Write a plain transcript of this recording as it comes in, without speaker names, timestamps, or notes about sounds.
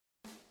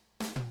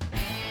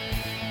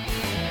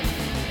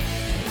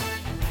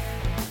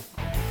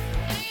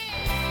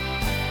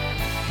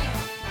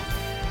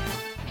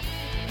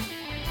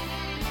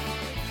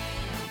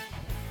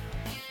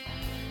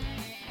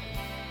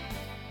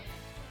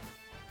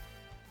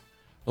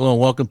Hello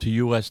and welcome to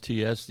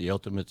USTS, the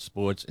Ultimate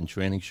Sports and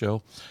Training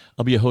Show.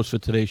 I'll be your host for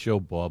today's show,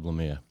 Bob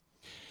Lemire.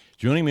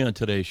 Joining me on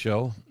today's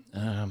show,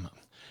 I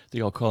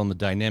think I'll call him the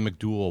dynamic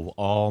duo of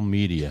all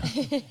media,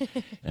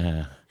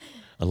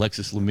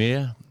 Alexxis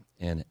Lemire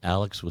and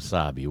Alex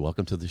Wassabi.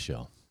 Welcome to the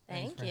show.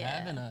 Thanks for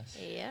having us.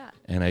 Yeah.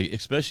 And I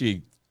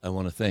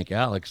want to thank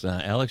Alex.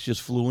 Alex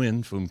just flew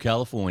in from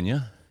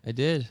California. I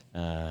did.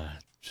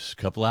 Just a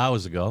couple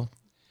hours ago,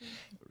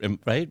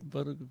 right?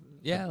 But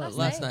Yeah,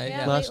 last night.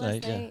 Yeah. Last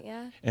night,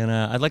 yeah. And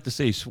I'd like to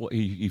say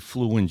he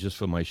flew in just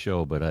for my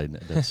show, but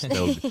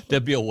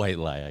that'd be a white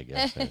lie, I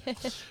guess.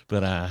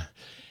 But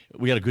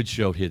we got a good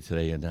show here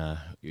today, and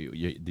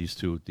these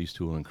two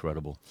are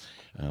incredible.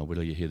 Wait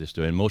till you hear this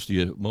story. And most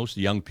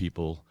young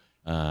people,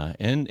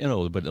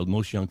 but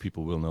most young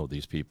people will know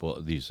these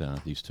people, these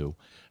two,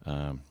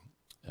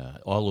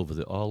 all over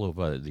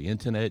the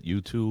internet,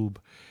 YouTube.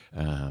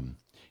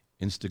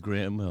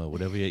 Instagram,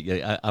 whatever.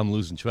 I'm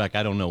losing track.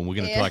 I don't know. We're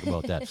going to talk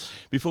about that.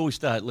 Before we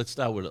start, let's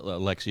start with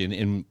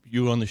Alexi. And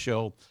you were on the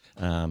show.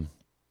 Like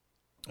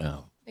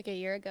a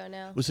year ago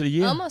now. Was it a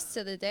year? Almost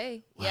to the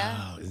day. Wow,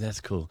 Yeah. that's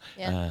cool.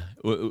 Yeah.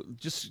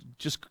 Just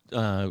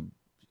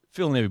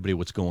filling everybody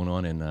what's going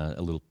on in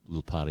a little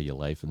part of your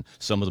life and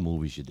some of the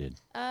movies you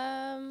did.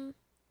 A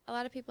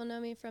lot of people know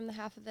me from the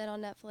half of it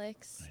on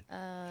Netflix.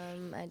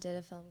 Right. I did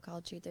a film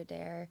called Truth or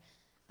Dare,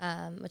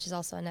 which is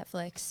also on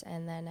Netflix.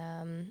 And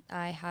then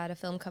I had a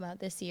film come out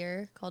this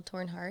year called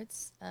Torn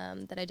Hearts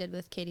that I did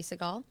with Katie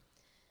Seagal.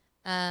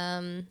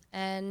 And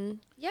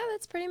yeah,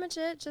 that's pretty much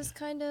it. Just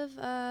kind of,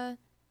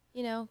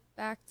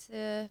 back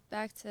to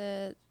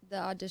the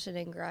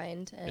auditioning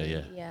grind.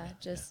 And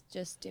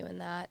just doing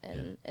that.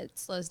 And it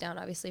slows down,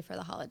 obviously, for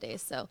the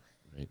holidays. So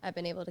right. I've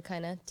been able to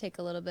kind of take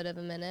a little bit of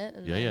a minute.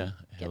 And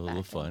have a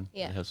little fun.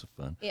 Have some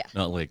fun. Yeah.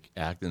 Not like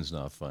acting's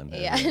not fun.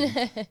 Yeah.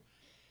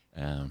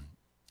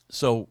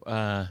 So,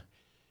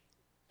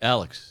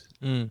 Alex,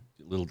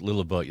 little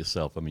about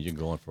yourself. I mean, you can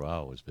go on for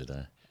hours, but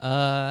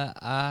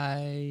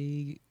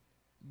I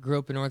grew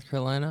up in North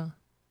Carolina,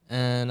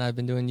 and I've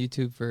been doing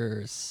YouTube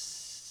for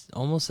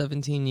almost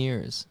 17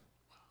 years.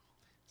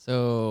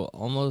 So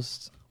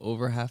almost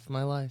over half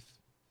my life.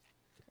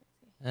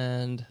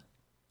 And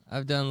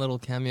I've done little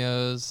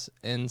cameos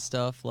and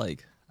stuff.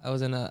 Like I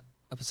was in an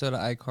episode of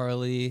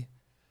iCarly.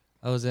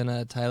 I was in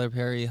a Tyler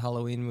Perry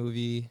Halloween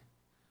movie.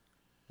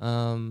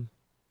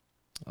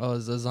 I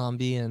was a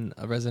zombie in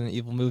a Resident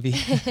Evil movie.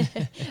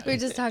 We were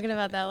just talking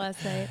about that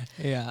last night.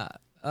 Yeah.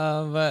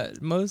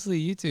 But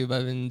mostly YouTube.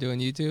 I've been doing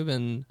YouTube,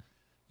 and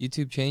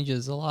YouTube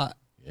changes a lot.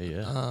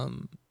 Yeah.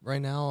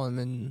 Right now I'm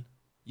in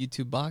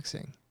YouTube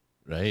boxing.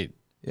 Right.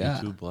 Yeah.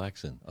 YouTube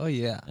boxing. Oh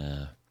yeah.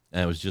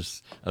 I was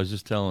just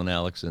telling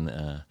Alex and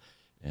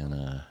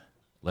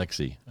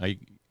Lexi.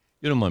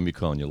 You don't mind me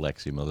calling you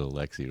Lexi, my little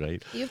Lexi,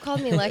 right? You've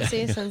called me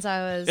Lexi since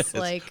I was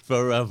like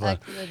forever,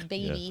 like a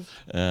baby.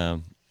 Yeah.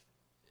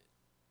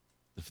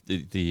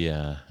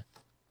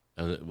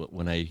 How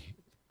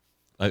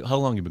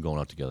long have you been going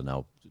out together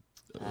now?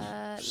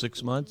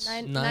 6 months?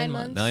 9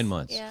 months. 9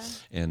 months. Yeah.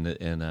 And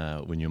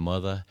when your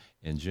mother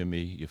and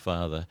Jimmy, your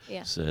father,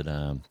 said,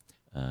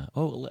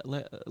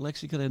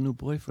 Lexi got a new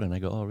boyfriend. I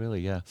go, oh,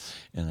 really? Yeah.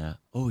 And,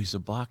 he's a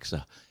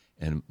boxer.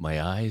 And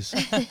my eyes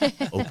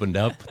opened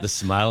up, the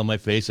smile on my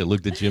face. I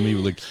looked at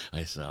Jimmy.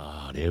 I said,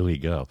 oh, there we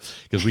go.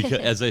 Because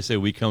as I say,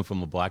 we come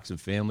from a boxing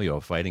family or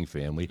a fighting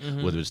family,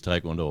 whether it's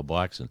taekwondo or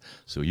boxing.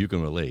 So you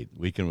can relate.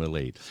 We can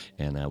relate.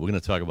 And we're going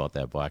to talk about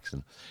that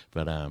boxing.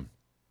 But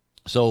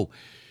so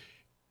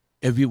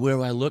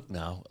everywhere I look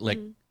now, like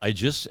I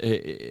just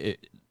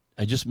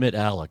met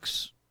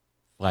Alex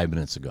 5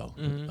 minutes ago,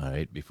 all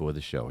right, before the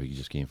show. He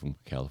just came from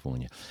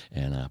California.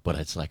 And but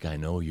it's like I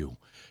know you.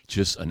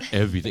 Just on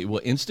everything.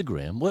 Well,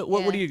 Instagram. What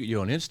are you?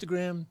 You're on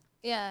Instagram?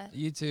 Yeah.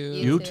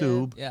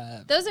 YouTube.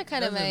 Yeah. Those are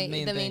kind of the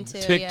main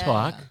two.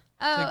 TikTok.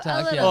 Yeah. TikTok,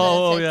 A little yeah. bit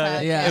Oh, of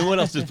TikTok. yeah. And what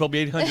else? There's probably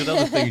 800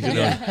 other things, you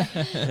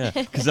know.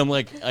 Because I'm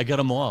like, I got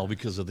them all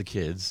because of the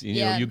kids.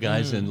 You know, you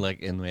guys and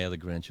my other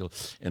grandchildren.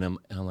 And I'm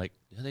like,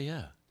 there they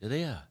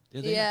are.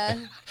 Yeah.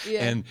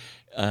 And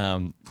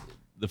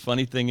the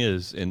funny thing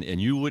is,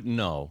 and you wouldn't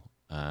know.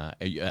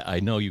 I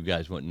know you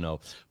guys wouldn't know,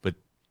 but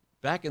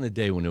back in the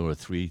day when there were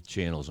 3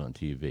 channels on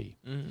TV,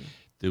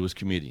 there was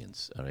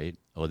comedians, all right?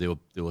 Or there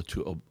were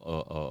 2,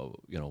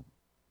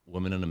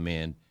 woman and a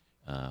man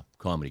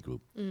comedy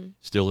group.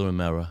 Still in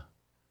Mirror.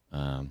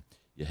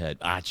 You had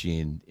Archie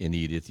and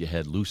Edith. You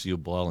had Lucille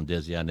Ball and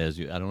Desi Arnaz.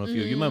 I don't know if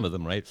you remember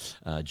them, right?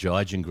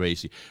 George and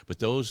Gracie. But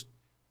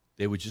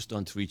they were just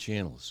on 3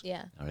 channels.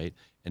 Yeah. All right?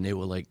 And they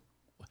were like,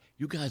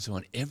 you guys are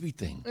on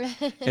everything.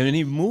 And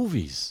even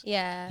movies.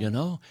 Yeah. You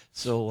know?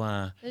 So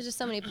there's just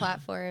so many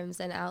platforms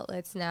and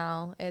outlets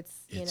now.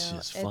 It's just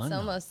it's fun.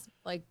 almost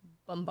like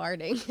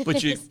bombarding.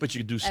 But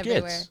you do skits.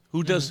 Everywhere.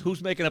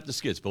 Who's making up the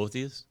skits? Both of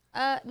you?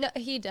 No,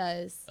 he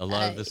does. A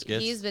lot of the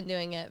skits? He's been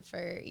doing it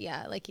for,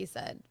 like you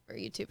said, for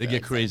YouTube. They for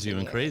get like crazier 17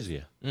 and years.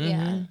 crazier.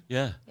 Mm-hmm.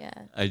 Yeah. Yeah.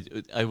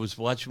 Yeah. I was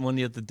watching one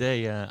the other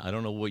day. I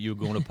don't know what you were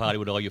going to party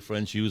with all your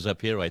friends. You was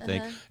up here, I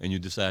think, and you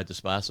decided to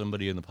spot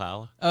somebody in the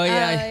parlor. Oh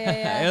yeah,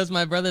 yeah. It was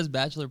my brother's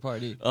bachelor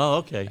party, Oh,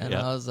 okay. and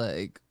yeah. I was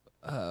like,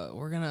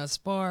 "We're gonna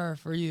spar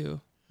for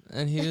you,"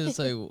 and he was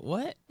like,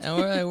 "What?" And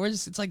we're like,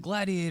 it's like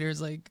gladiators,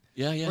 like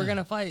Yeah. we're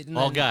gonna fight. And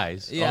all then-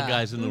 guys. Yeah. All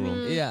guys in the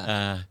room.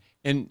 Yeah,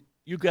 And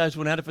you guys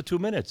went at it for 2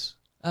 minutes.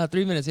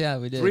 3 minutes. Yeah,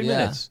 we did. 3 yeah.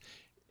 minutes.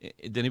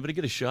 Did anybody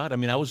get a shot? I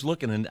mean, I was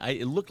looking, and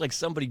it looked like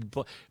somebody,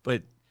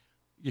 but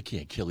you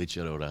can't kill each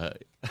other.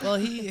 Well,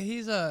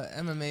 he's a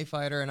MMA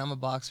fighter, and I'm a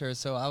boxer,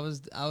 so I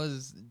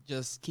was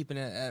just keeping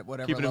it at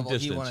whatever Keeping him level he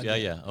distance.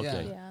 wanted. Yeah, to.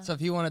 okay. Yeah. So if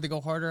he wanted to go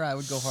harder, I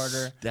would go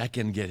harder. That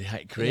can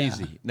get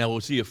crazy. Yeah. Now,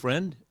 was he a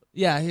friend?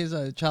 Yeah, he's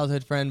a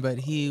childhood friend, but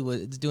he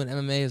was doing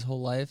MMA his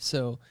whole life,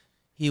 so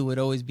he would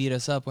always beat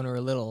us up when we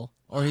were little,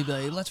 or he'd be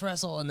like, "Let's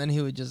wrestle," and then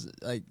he would just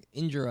like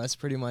injure us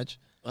pretty much.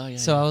 Oh, yeah.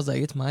 So I was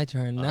like, "It's my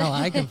turn now.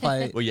 I can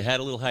fight." Well, you had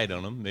a little height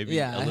on him, maybe.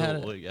 Yeah, a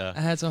little. I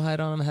had some height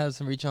on him, I had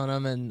some reach on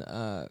him, and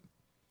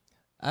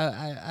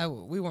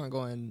we weren't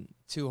going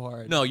too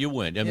hard. No, you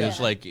went. I mean, it's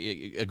Yeah. like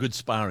a good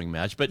sparring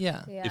match. But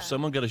Yeah. Yeah. if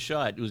someone got a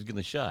shot, it was getting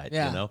a shot.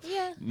 Yeah. You know.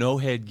 Yeah. No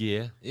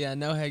headgear. Yeah,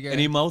 no headgear.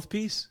 Any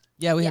mouthpiece.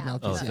 Yeah, we had Yeah.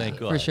 mouthpiece. Oh, yeah, thank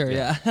for God, sure.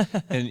 yeah. Yeah.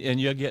 And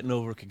you're getting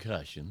over a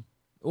concussion.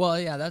 Well,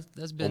 yeah,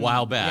 that's been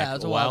while back, Yeah, it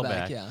was a a while while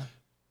back. back. Yeah.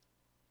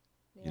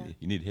 Yeah.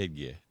 You need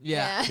headgear.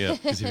 Yeah. Yeah,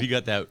 because if you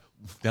got that,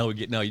 now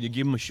you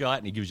give him a shot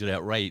and he gives you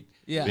that right.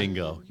 Yeah.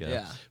 Bingo. You know?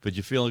 Yeah. But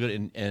you feeling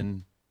good,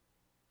 and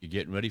you're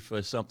getting ready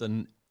for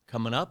something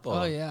coming up.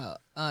 Or? Oh yeah.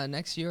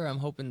 Next year I'm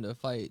hoping to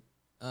fight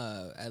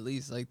at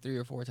least like 3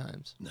 or 4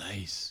 times.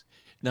 Nice.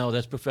 No,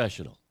 that's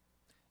professional.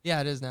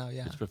 Yeah, it is now.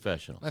 Yeah. It's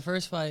professional. My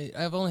first fight,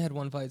 I've only had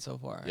one fight so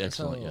far.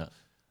 Excellent. So,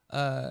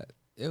 yeah.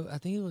 I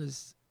think it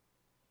was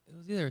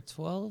either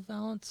 12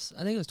 ounce.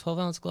 I think it was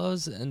 12-ounce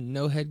gloves and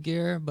no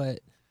headgear, but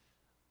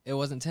it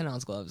wasn't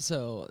 10-ounce gloves.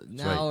 So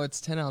now right.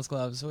 it's 10-ounce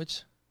gloves,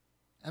 which,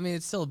 I mean,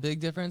 it's still a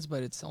big difference,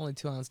 but it's only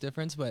 2-ounce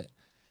difference. But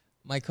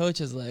my coach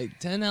is like,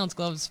 10-ounce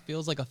gloves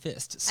feels like a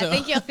fist. So I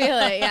think you'll feel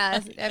it. Yeah.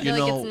 I feel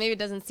like know- it's maybe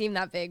doesn't seem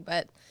that big,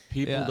 but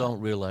People Yeah. don't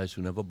realize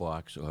who never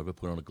box or ever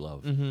put on a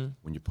glove.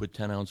 When you put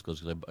 10-ounce gloves,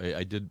 'cause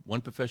I did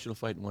one professional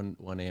fight and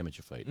one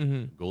amateur fight.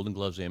 Golden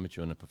gloves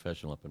amateur and a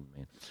professional up in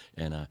Maine.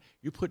 And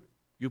you put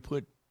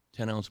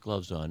 10-ounce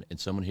gloves on and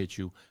someone hits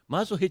you,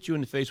 might as well hit you in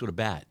the face with a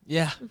bat.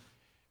 yeah,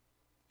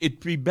 It'd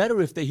be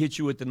better if they hit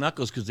you with the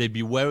knuckles because they'd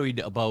be worried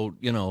about,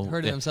 hurting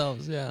the-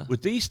 themselves. Yeah.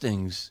 With these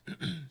things,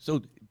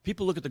 so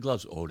people look at the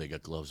gloves. Oh, they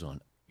got gloves on.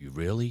 You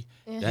really?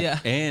 Yeah.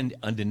 And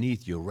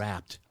underneath, you're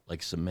wrapped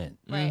like cement.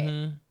 right.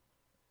 Mhm.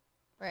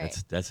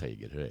 Right. That's how you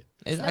get hit.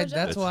 That's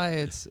joke. why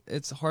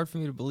it's hard for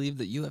me to believe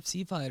that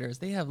UFC fighters,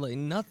 they have like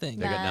nothing.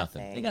 They got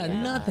nothing. They got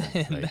Yeah.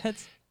 nothing. Right.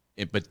 That's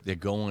But they're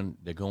going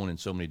in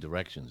so many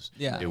directions.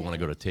 Yeah. They want to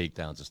go to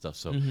takedowns and stuff.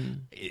 So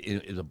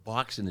the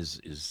boxing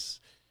is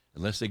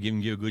unless they give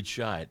you a good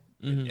shot,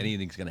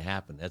 anything's going to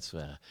happen. That's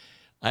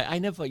I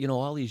never,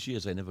 all these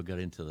years, I never got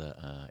into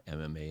the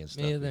MMA and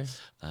stuff. Me either.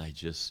 I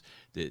just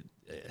did.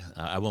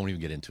 I won't even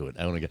get into it.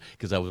 I only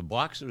because I was a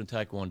boxer in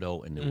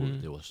Taekwondo,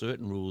 and there were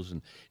certain rules,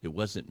 and it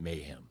wasn't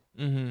mayhem.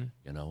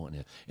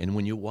 And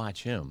when you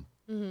watch him,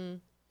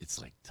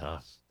 it's like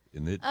tough,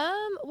 isn't it?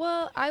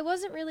 Well, I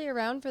wasn't really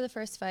around for the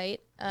first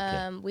fight.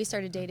 We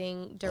started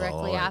dating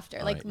directly Oh, after,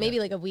 all like right, maybe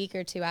like a week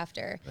or two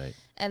after. Right.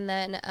 And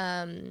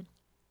then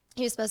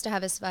he was supposed to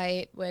have his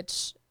fight,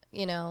 which,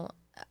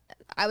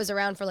 I was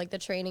around for like the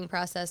training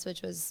process,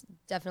 which was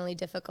definitely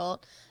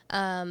difficult.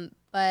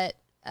 But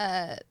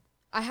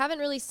I haven't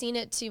really seen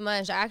it too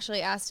much. I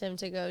actually asked him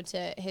to go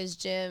to his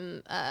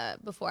gym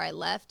before I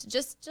left,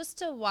 just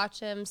to watch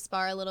him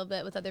spar a little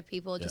bit with other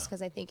people, just Yeah.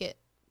 because I think it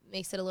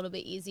makes it a little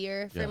bit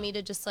easier for Yeah. me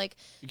to just like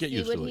You get see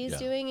used what to it, he's yeah.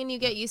 doing, and you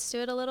get used to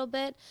it a little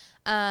bit.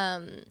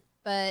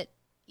 But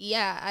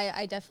yeah,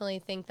 I definitely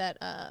think that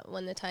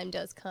when the time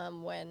does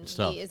come when It's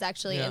tough. he is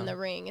actually Yeah. in the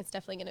ring, it's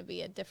definitely going to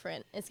be a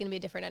different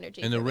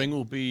energy. And the for me. ring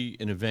will be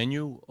in a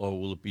venue, or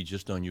will it be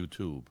just on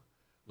YouTube?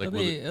 Like, will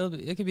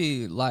it- it could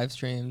be live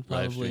streamed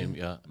probably. Live stream,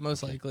 yeah.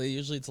 Most Okay. likely.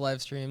 Usually it's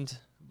live streamed,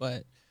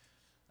 but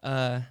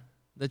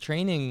the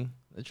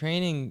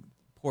training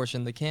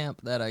portion, the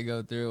camp that I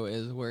go through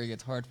is where it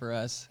gets hard for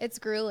us. It's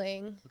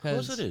grueling. of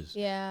course it is.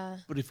 Yeah.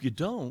 But if you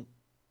don't,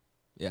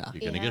 Yeah.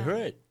 you're gonna Yeah. get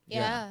hurt.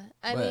 Yeah.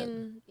 I But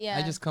mean, yeah.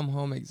 I just come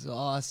home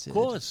exhausted. Of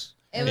course.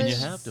 It And you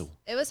was- have to.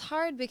 It was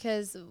hard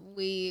because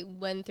we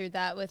went through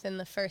that within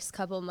the first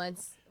couple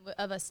months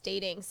of us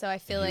dating. So I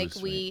feel He like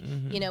was we,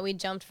 sweet. we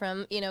jumped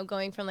from,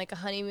 going from like a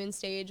honeymoon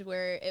stage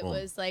where it Boom.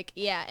 was like,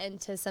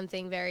 into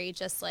something very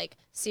just like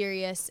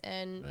serious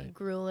and Right.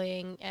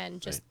 grueling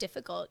and just Right.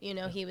 difficult.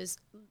 He was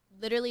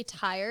literally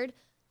tired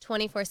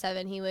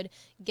 24/7. He would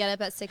get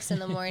up at 6 in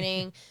the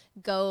morning,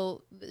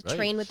 go Right.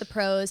 train with the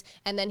pros,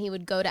 and then he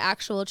would go to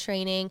actual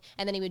training,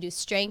 and then he would do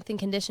strength and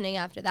conditioning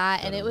after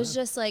that. And it was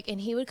just like, and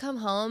he would come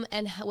home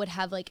and would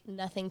have like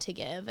nothing to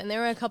give. And there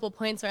were a couple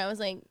points where I was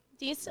like,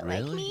 do you still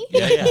like me?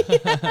 Yeah,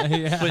 yeah.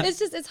 Yeah. But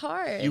It's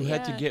hard. you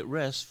had to yeah. get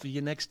rest for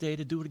your next day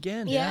to do it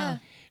again. Yeah.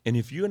 And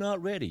if you're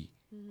not ready,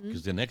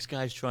 because the next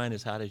guy's trying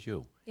as hard as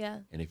you, Yeah.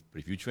 and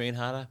if you train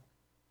harder,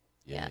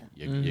 Yeah.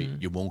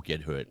 you won't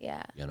get hurt.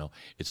 Yeah. You know,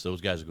 it's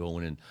those guys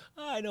going in.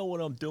 I know what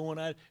I'm doing.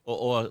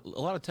 Or a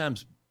lot of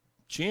times,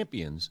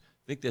 champions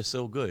think they're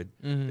so good,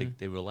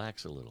 they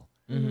relax a little.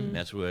 And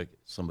that's where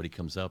somebody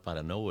comes up out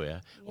of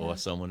nowhere, or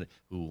someone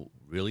who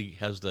really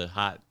has the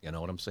heart. You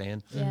know what I'm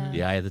saying? Yeah.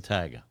 The eye of the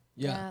tiger.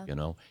 Yeah. You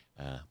know,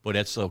 but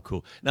that's so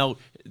cool. Now,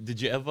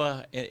 did you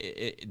ever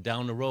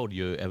down the road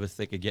you ever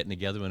think of getting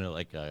together in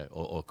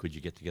or could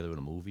you get together in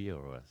a movie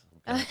or?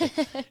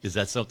 Is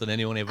that something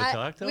anyone ever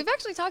talked to? We've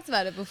actually talked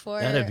about it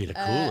before. That'd be the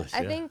coolest.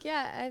 I think,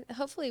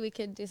 hopefully we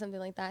could do something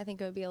like that. I think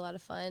it would be a lot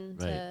of fun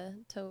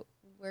to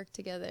work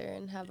together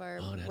and have our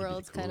that'd be the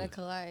worlds kind of coolest.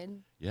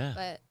 collide. Yeah.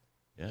 But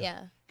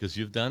yeah. Because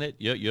you've done it.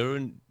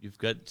 You've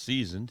got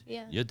seasoned.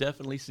 Yeah. You're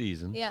definitely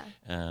seasoned. Yeah.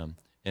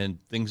 And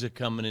things are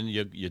coming in.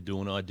 You're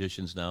doing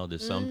auditions now.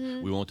 There's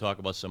some. We won't talk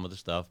about some of the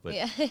stuff, but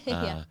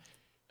Yeah.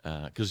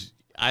 because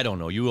I don't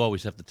know. You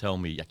always have to tell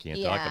me I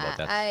can't talk about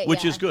Yeah, that,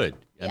 which is good.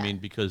 I Yeah. mean,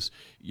 because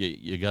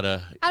you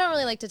gotta. I don't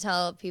really like to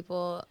tell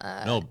people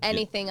No,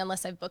 anything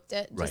unless I've booked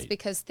it, just Right.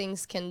 because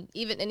things can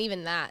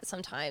even that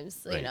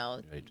sometimes Right, you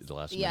know right, the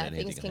last yeah minute,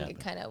 things anything can get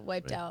happen. kind of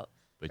wiped Right. out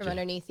But from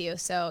underneath you.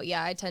 So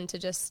yeah, I tend to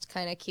just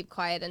kind of keep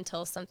quiet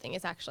until something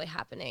is actually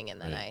happening,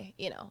 and then Right.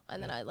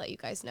 then I let you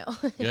guys know.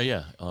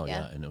 Yeah. Oh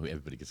Yeah. yeah. I know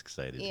everybody gets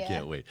excited. You Yeah.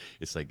 can't wait.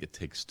 It's like it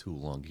takes too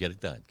long. Get it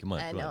done. Come on.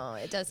 I come on.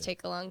 know it does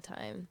take a long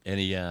time.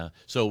 Any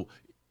so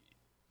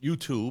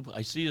YouTube,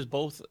 I see is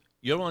both.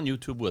 You're on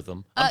YouTube with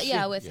him.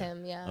 With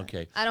him. Yeah.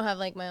 Okay. I don't have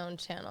like my own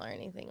channel or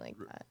anything like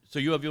that. So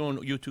you have your own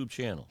YouTube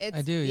channel. It's,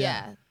 I do,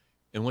 yeah.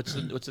 And what's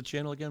the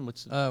channel again?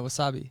 What's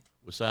Wasabi.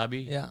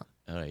 Wasabi? Yeah.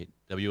 All right.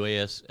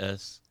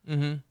 WASSIB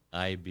Mm-hmm.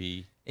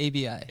 ABI.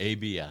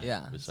 ABI.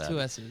 Yeah. It's Wasabi. 2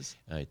 S's.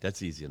 All right.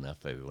 That's easy enough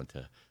for everyone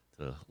to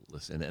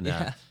listen. And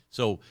Yeah.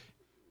 so,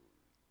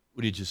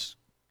 what do you just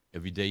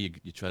every day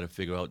you try to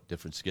figure out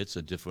different skits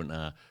or different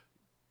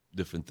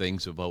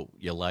things about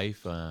your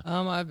life?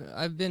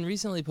 I've been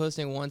recently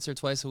posting once or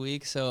twice a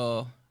week,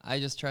 so I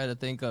just try to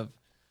think of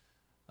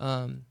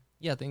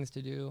things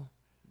to do.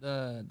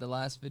 The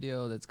last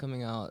video that's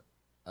coming out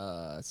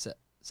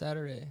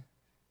Saturday.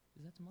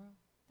 Is that tomorrow?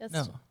 That's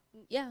No.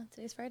 Yeah,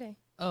 today's Friday.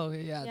 Oh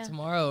yeah. Yeah.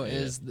 Tomorrow Yeah.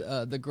 is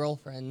the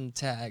girlfriend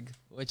tag,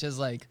 which is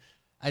like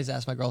I just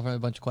asked my girlfriend a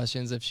bunch of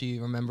questions if she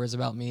remembers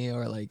about me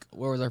or like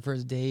where was our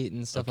first date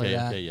and stuff like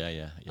that. Okay.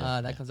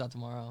 Yeah. That comes out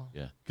tomorrow.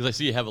 Yeah, because I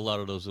see you have a lot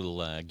of those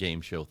little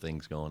game show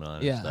things going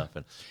on Yeah. and stuff,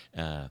 and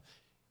a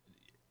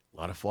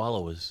lot of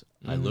followers.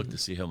 I look to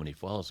see how many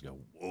followers. Go,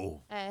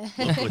 whoa,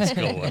 look what's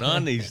going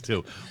on these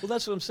two. Well,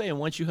 that's what I'm saying.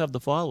 Once you have the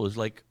followers,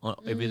 like on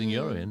everything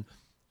you're in,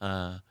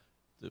 the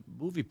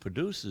movie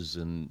producers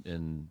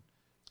and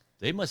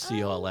they must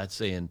see all that,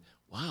 saying,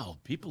 "Wow,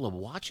 people are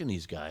watching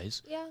these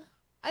guys." Yeah,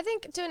 I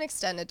think to an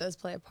extent it does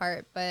play a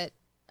part, but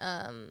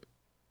I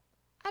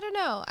don't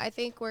know. I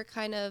think we're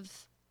kind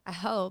of, I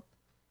hope,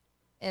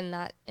 in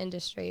that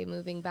industry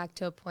moving back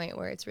to a point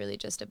where it's really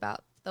just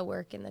about the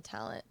work and the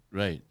talent.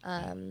 Right.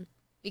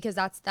 Because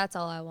that's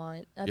all I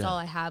want. That's Yeah. all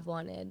I have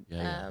wanted.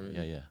 Yeah.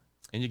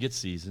 And you get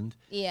seasoned.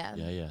 Yeah.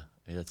 Yeah.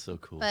 Hey, that's so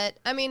cool. But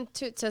I mean,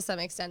 to some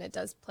extent, it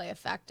does play a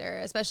factor,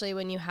 especially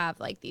when you have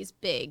like these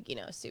big,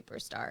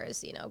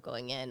 superstars,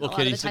 going in. Well, a lot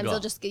Katie of the times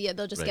Seagal.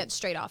 they'll just Right. get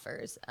straight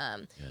offers,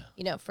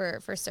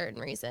 for certain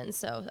reasons.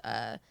 So,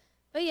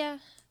 but yeah,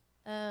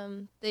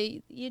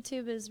 the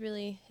YouTube is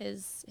really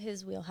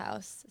his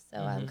wheelhouse. So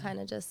I'm kind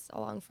of just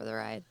along for the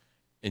ride.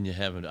 And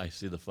I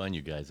see the fun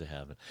you guys are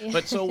having. Yeah.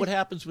 But so what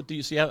happens with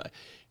you see, I'm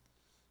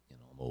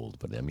old,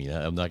 but I mean,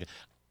 I'm not,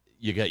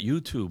 you got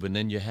YouTube and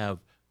then you have,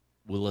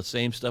 will the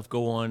same stuff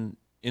go on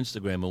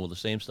Instagram and will the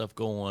same stuff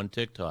go on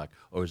TikTok?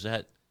 Or is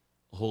that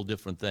a whole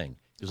different thing?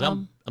 Because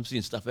I'm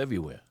seeing stuff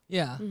everywhere.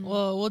 Yeah.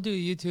 Well, we'll do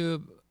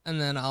YouTube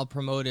and then I'll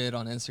promote it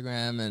on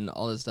Instagram and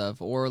all this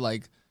stuff. Or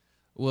like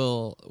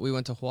we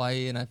went to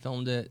Hawaii and I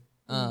filmed it.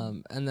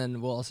 And then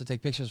we'll also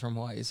take pictures from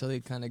Hawaii, so they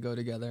kind of go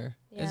together.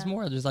 Yeah. It's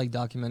more just like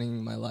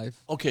documenting my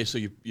life. Okay, so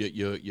you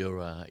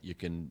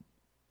can,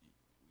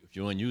 if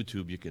you're on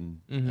YouTube, you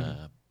can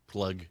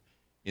plug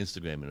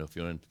Instagram, and if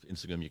you're on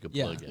Instagram, you can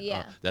Yeah. plug it.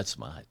 Yeah. Oh, that's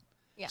smart.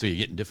 Yeah. So you're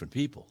getting different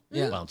people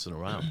Yeah. bouncing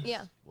around.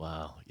 Yeah.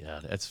 Wow, yeah,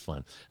 that's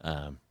fun.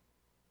 And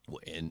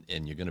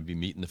you're going to be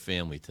meeting the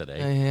family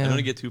today. I I don't am. want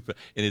to get too,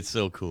 and it's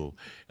so cool.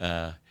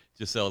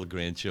 Just all the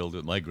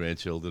grandchildren, my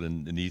grandchildren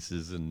and the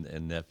nieces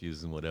and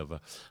nephews and whatever,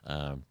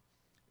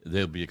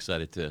 they'll be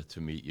excited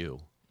to meet you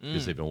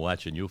because they've been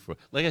watching you for,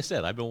 like I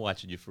said, I've been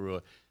watching you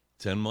for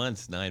 10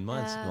 months, 9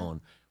 months, Yeah.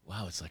 going,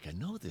 wow, it's like I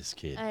know this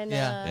kid. I know.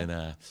 Yeah.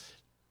 And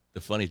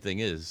the funny thing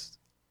is,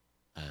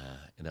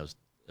 and I was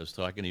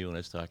talking to you and I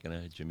was talking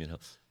to Jimmy and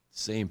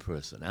same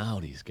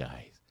personalities,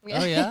 guys.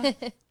 Oh, yeah?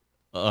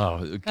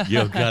 Oh,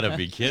 you gotta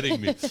be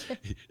kidding me!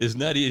 As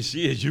nutty as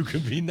she is, you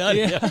can be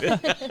nutty,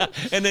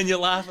 and then you're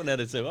laughing at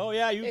it. Say, "Oh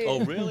yeah, you?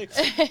 Oh really?"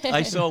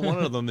 I saw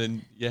one of them,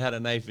 and you had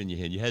a knife in your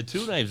hand. You had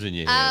 2 knives in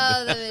your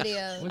hand. Oh, the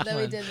video Which that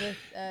we one? did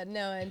with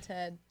Noah and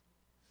Ted.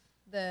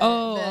 The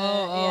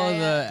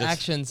The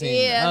action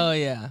scene. Yeah. Oh,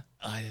 yeah.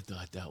 I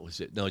thought that was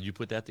it. No, did you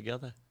put that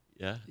together?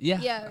 Yeah. Yeah,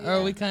 Or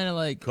yeah. we kind of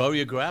like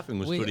Choreographing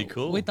was pretty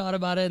cool. We thought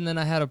about it, and then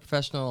I had a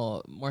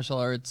professional martial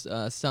arts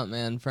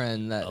stuntman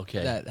friend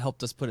that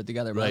helped us put it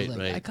together. But I was Right,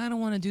 like, right. I kind of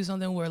want to do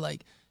something where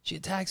like she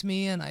attacks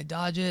me and I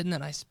dodge it, and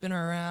then I spin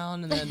her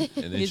around, and then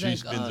And then he's she like,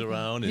 spins okay.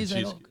 around, and He's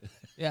like, she's.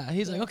 yeah,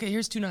 he's like, okay,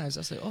 here's 2 knives.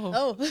 I was like,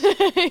 oh,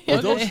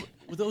 Oh.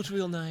 Were those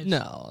real knives?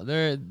 no,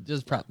 they're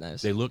just prop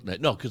knives. They look nice.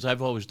 No, because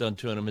I've always done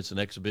tournaments and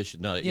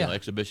exhibitions. No, Yeah.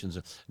 exhibitions.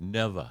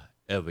 Never,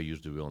 ever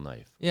used a real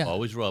knife. Yeah.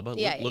 Always rubber.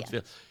 Yeah, Looks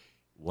yeah.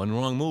 One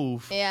wrong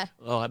move. Yeah.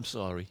 Oh, I'm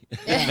sorry.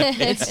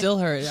 It still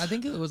hurts. I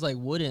think it was like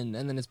wooden,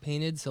 and then it's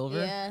painted silver.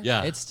 Yeah.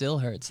 Yeah. It still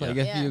hurts. Like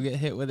Yeah. if Yeah. you get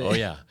hit with it. Oh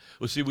yeah.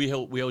 Well, see, we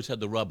always had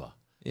the rubber.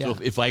 Yeah. So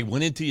if I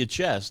went into your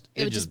chest,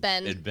 It would just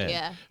bend. It'd bend.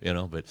 Yeah. You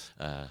know, but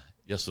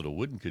yes, so the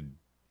wooden could.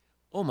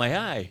 Oh my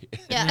eye.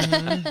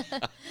 Yeah.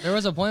 There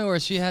was a point where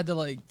she had to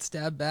like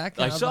stab back.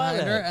 And I was saw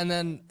behind her, that. and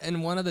then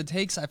in one of the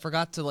takes, I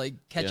forgot to like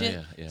catch Yeah, it.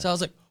 yeah, yeah. So I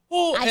was like,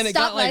 oh, I and it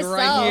got stopped like right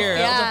myself, here.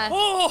 yeah. I was like,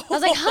 oh, I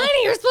was like,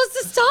 honey, you're supposed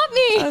to stop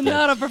me. I'm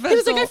not a He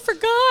professional. was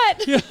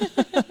like,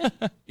 I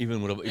forgot.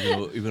 even with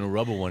even a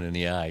rubber one in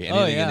the eye. Anything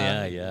Oh, in the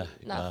yeah. eye, yeah.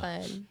 Not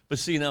fun. But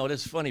see, now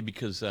it's funny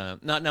because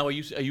now are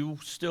you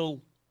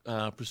still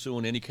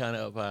pursuing any kind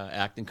of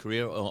acting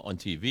career on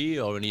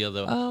TV or any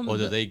other? Or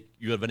do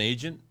you have an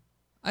agent?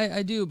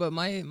 I do, but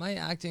my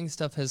acting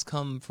stuff has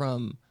come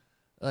from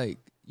like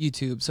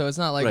YouTube, so it's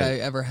not like Right. I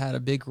ever had a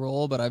big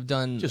role, but I've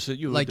done Just that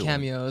you were like doing.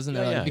 cameos, and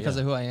Yeah, they're like, yeah, because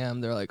yeah. of who I am,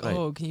 they're like, Right.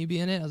 oh, can you be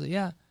in it? I was like,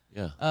 yeah.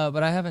 Yeah.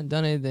 But I haven't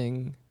done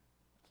anything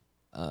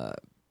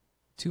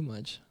too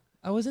much.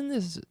 I was in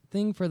this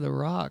thing for The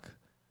Rock.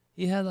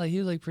 He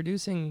was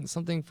producing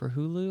something for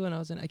Hulu,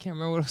 and I can't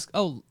remember what it was.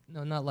 Oh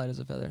no, not Light as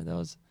a Feather. It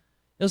was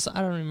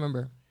I don't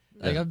remember.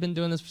 Like Yeah. I've been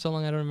doing this for so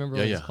long, I don't remember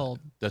what it's called.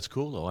 That's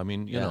cool though. I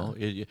mean, you Yeah. know,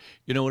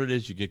 you know what it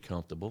is. You get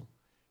comfortable,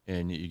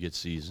 and you get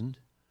seasoned.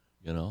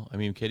 You know, I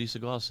mean, Katie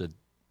Seagal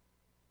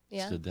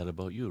said that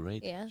about you,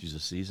 right? Yeah. She's a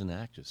seasoned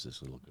actress.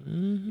 This little girl.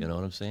 Mm-hmm. You know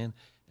what I'm saying?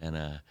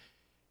 And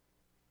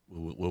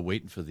we're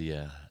waiting for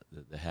the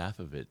half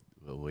of it.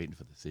 We're waiting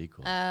for the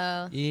sequel.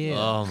 Oh. Yeah.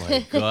 Oh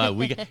my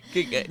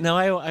God! Now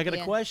I got a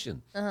Yeah.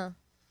 question. Uh-huh.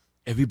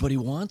 Everybody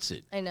wants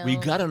it. I know. We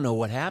got to know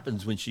what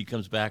happens when she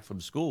comes back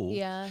from school.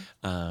 Yeah.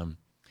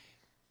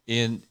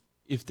 And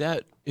if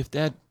that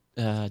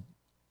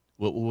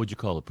what would you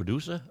call it?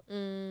 Producer?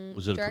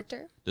 Was it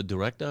Director? the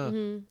director?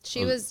 Mm-hmm.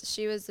 She Oh.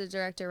 was the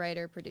director,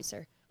 writer,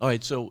 producer. All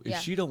right. So if Yeah.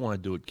 she don't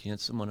want to do it, can't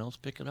someone else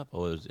pick it up?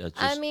 Or is that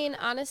just I mean,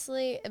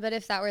 honestly, but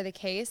if that were the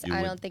case, You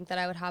I would- don't think that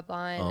I would hop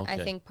on. Oh, I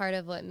okay. think part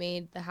of what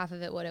made the half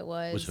of it what it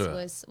was her.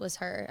 was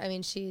her. I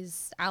mean,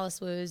 Alice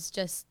Wu's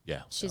just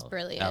Yeah, she's Alice-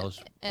 brilliant. Alice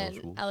and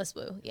Wu. Alice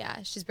Wu,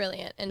 yeah, she's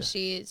brilliant, and Yeah.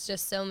 she's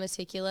just so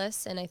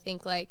meticulous. And I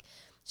think like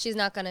she's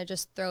not gonna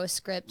just throw a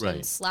script Right.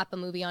 and slap a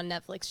movie on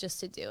Netflix just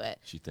to do it.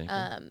 she thinking?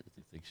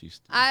 You think she's?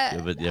 I you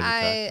ever talked to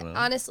her?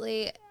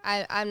 honestly,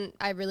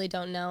 I really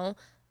don't know,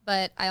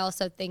 but I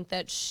also think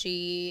that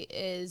she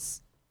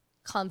is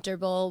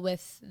comfortable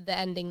with the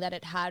ending that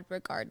it had,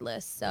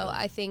 regardless. So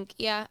I think,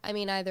 I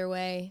mean, either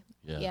way,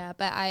 Yeah.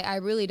 But I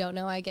really don't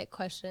know. I get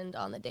questioned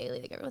on the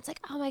daily. Like everyone's like,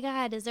 "Oh my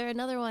God, is there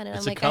another one?" And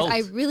It's I'm a like, cult. I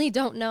really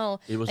don't know.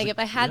 It was Like a- if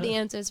I had the yeah.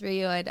 answers for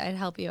you, I'd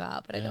help you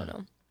out, but I don't Yeah.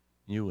 know.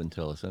 You wouldn't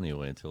tell us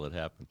anyway until it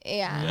happened.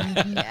 Yeah,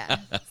 yeah.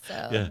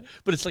 So Yeah,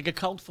 but it's like a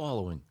cult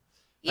following.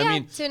 yeah, I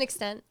mean, to an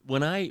extent.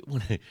 when I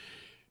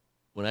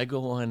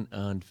go on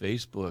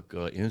Facebook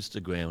or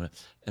Instagram,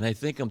 and I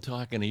think I'm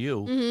talking to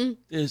you,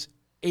 there's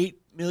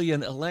 8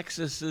 million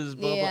Alexxises,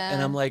 blah, blah, and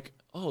Yeah. I'm like,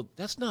 oh,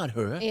 that's not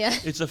her. Yeah.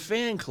 It's a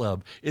fan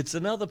club. It's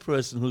another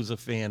person who's a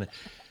fan.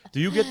 Do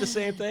you get the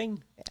same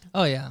thing?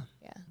 Oh yeah.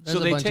 Yeah. There's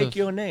So a they bunch take of-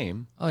 your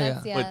name, Oh yeah.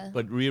 That's- yeah.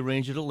 but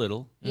rearrange it a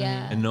little,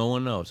 Yeah. and no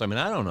one knows. I mean,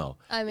 I don't know.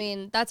 I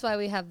mean, that's why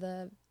we have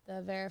the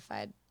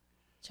verified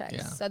checks,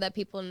 Yeah. so that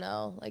people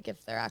know like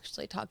if they're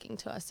actually talking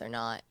to us or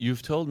not.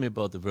 You've told me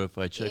about the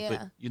verified check, Yeah.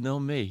 but you know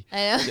me.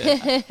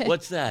 I know.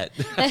 What's that?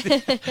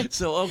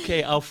 So,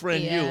 okay, I'll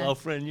friend you. Yeah. I'll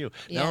friend you.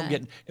 Now I'm Yeah.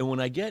 getting, and when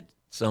I get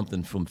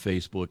something from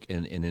Facebook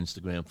and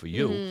Instagram for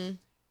you,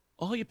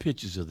 all your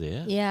pictures are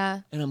there.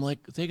 Yeah. And I'm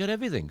like, they got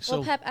everything. So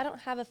Well, Pep, I don't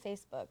have a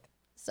Facebook,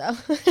 so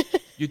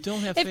you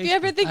don't have if Facebook. you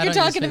ever think I you're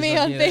don't use talking to me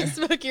Facebook on either.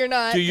 Facebook, you're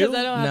not. Do you? Because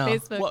I don't have No.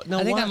 Facebook. Well, no,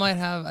 I think why? I might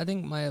have. I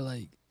think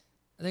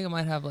I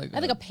might have like I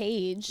think a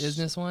page.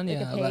 business one. Like a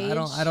Yeah,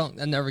 but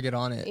I never get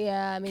on it.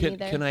 Yeah, me Can,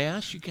 neither. can I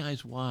ask you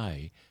guys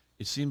why?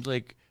 It seems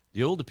like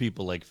the older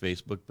people like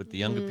Facebook, but the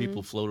younger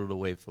people floated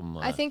away from.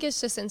 I think it's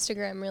just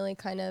Instagram really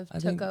kind of I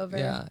took think, over.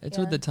 Yeah, it's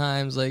with the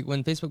times. Like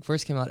when Facebook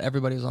first came out,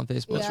 everybody was on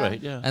Facebook. That's Yeah.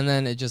 right. Yeah. And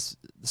then it just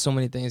so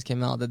many things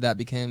came out that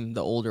became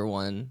the older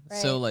one.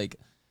 So Right. like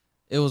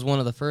it was one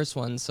of the first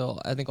ones. So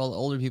I think all the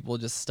older people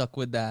just stuck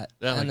with that,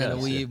 Yeah, and then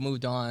guess, we yeah.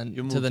 moved on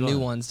You to the moved new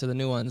on. ones. To the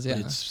new ones. Yeah.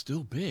 But it's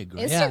still big,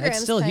 right? Yeah, it's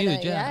Instagram's still kinda,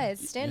 huge, yeah.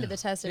 it's standed Yeah.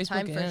 the test of Facebook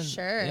time for and-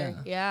 sure.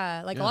 yeah.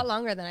 Yeah, like Yeah. a lot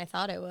longer than I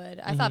thought it would.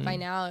 I thought by Mhm.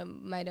 now it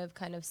might have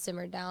kind of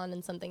simmered down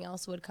and something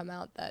else would come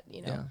out that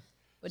Yeah.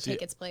 would See,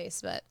 take its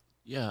place. But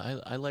Yeah,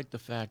 I like the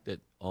fact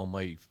that all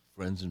my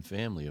friends and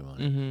family are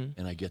on it, Mhm.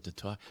 and I get to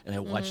talk, and I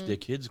watch their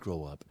kids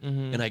grow up,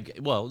 Mhm.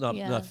 and not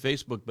Yeah. not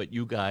Facebook, but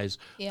you guys,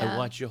 I Yeah.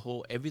 watch your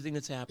whole everything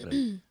that's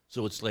happening.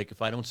 So it's like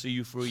if I don't see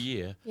you for a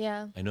year,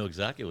 yeah, I know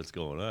exactly what's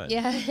going on.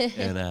 yeah,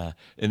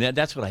 And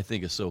that's what I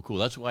think is so cool.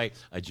 That's why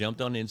I jumped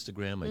on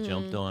Instagram. I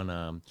jumped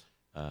on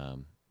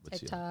what's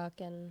the other-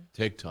 TikTok and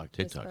TikTok.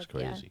 TikTok's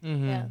Facebook, yeah. crazy.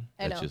 Mhm. yeah,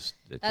 I know.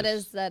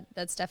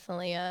 That's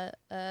definitely a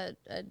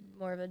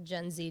more of a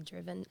Gen Z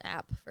driven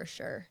app for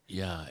sure.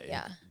 Yeah.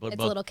 Yeah, But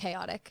it's a little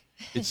chaotic.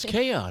 it's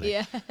chaotic.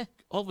 Yeah,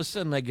 All of a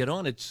sudden, I get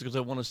on it because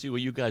I want to see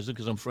what you guys do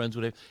because I'm friends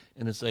with it,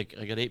 and it's like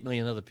I got 8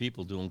 million other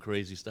people doing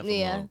crazy stuff. I'm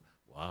Yeah. going,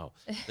 wow.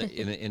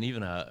 and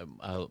even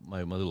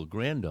my little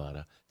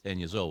granddaughter, 10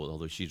 years old,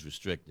 although she's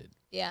restricted.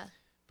 yeah,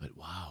 But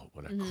wow,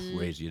 what a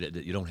crazy!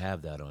 You don't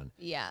have that on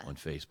yeah.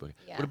 Facebook.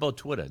 Yeah. What about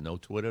Twitter? No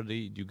Twitter? Do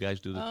you guys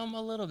do that?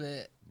 A little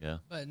bit, Yeah.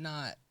 but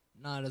not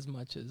as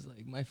much as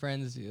like my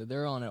friends do.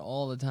 They're on it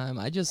all the time.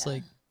 I just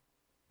like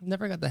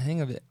never got the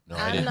hang of it. No,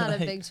 I I'm didn't. not a Like-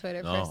 big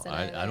Twitter No, person.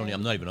 I don't. either.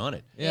 I'm not even on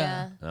it.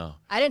 Yeah. No.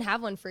 I didn't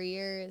have one for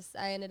years.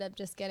 I ended up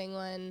just getting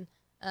one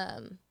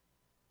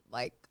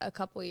like a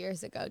couple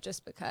years ago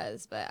just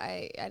because, but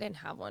I didn't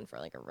have one for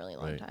like a really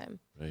long Right. time.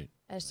 Right.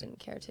 I just didn't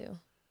care to.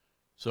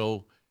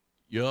 So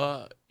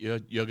you're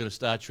gonna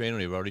start training.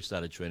 Or you've already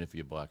started training for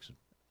your boxing,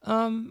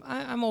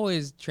 I'm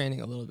always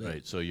training a little bit.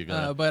 right? So you're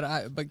gonna.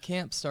 But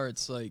camp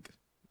starts like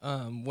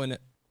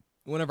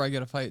whenever I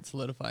get a fight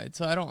solidified.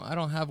 So I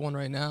don't have one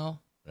right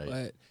now, Right.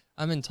 but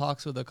I'm in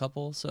talks with a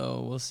couple,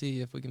 so we'll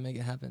see if we can make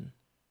it happen.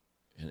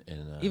 and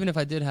Even if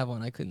I did have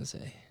one, I couldn't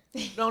say.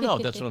 no,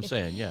 that's what I'm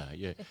saying. Yeah.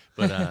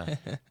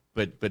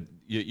 But but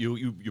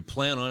you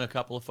plan on a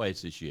couple of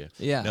fights this year.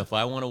 Yeah. Now, if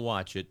I want to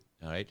watch it,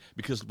 all right,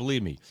 because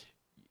believe me,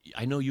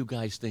 I know you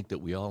guys think that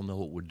we all know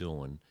what we're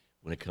doing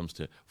when it comes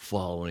to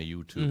following a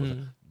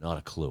YouTuber. Not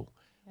a clue,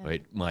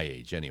 right? My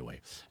age,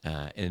 anyway.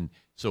 And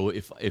so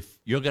if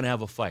you're gonna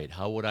have a fight,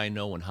 how would I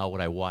know and how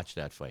would I watch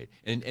that fight?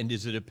 And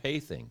is it a pay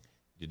thing?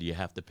 Did you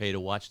have to pay to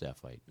watch that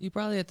fight? You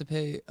probably have to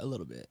pay a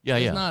little bit. Yeah,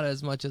 It's yeah. not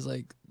as much as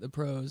like the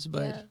pros,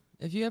 but Yeah.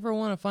 if you ever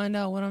want to find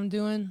out what I'm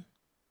doing,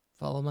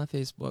 follow my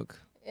Facebook.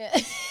 Yeah.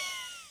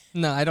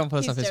 No, I don't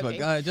post on He's Facebook.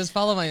 joking. Just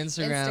follow my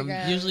Instagram.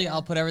 Instagram, Usually, yeah.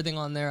 I'll put everything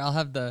on there. I'll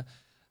have the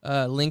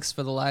links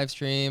for the live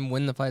stream,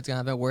 when the fight's gonna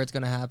happen, where it's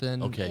gonna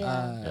happen. Okay.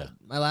 Yeah. Yeah.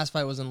 My last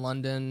fight was in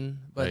London,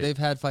 but Right. they've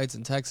had fights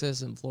in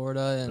Texas and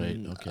Florida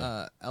and Right,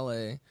 okay.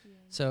 LA,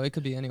 so it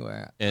could be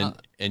anywhere.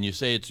 And you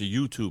say it's a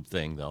YouTube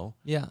thing, though.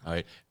 Yeah, All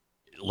right.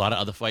 A lot of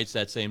other fights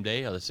that same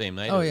day or the same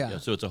night? Oh, Or- yeah.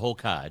 So it's a whole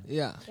card.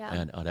 yeah. Yeah.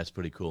 And that's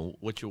pretty cool.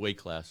 What's your weight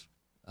class?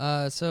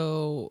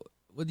 So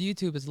with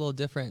YouTube, it's a little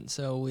different.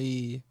 So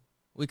we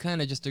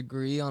kind of just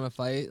agree on a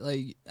fight.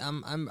 Like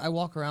I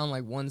walk around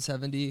like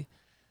 170.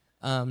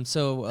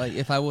 So like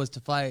if I was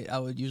to fight, I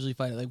would usually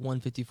fight at like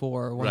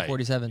 154 or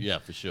 147. Right. Yeah,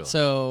 for sure.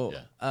 So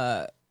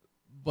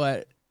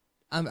but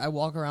I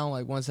walk around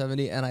like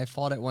 170 and I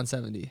fought at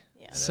 170.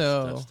 Yeah.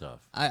 So that's tough.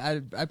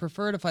 I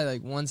prefer to fight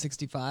like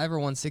 165 or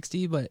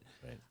 160, but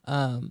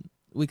Right.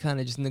 we kind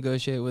of just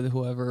negotiate with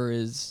whoever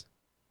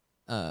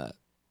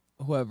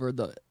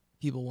the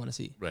people want to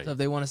see. Right. So if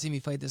they want to see me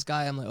fight this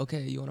guy, I'm like,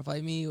 okay, you want to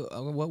fight me?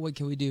 What weight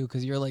can we do?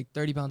 Because you're like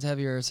 30 pounds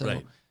heavier, so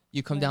Right.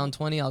 you come down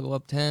 20, I'll go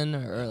up 10,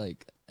 or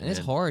like, and it's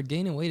And- hard.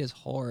 Gaining weight is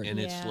hard. And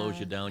it Yeah. slows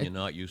you down. You're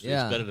not used to it.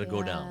 Yeah. It's better to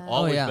go down. Yeah.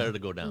 Always yeah. better to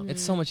go down.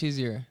 It's so much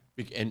easier.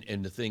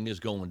 And the thing is,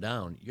 going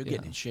down, you're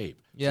getting in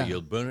shape. Yeah. So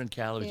you're burning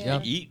calories.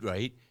 Yeah. You eat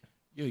right.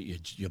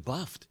 You're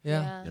buffed.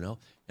 Yeah. You know,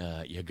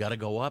 you got to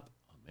go up.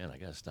 Oh man, I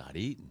got to start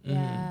eating.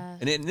 Yeah.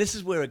 And then this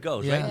is where it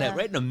goes, Yeah. right in that, Yeah.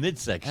 right in the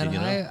midsection. And You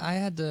know. I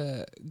had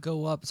to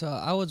go up. So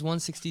I was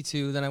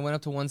 162, then I went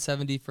up to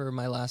 170 for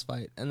my last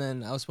fight. And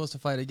then I was supposed to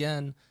fight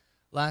again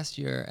last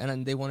year, and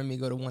then they wanted me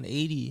to go to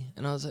 180.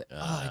 And I was like,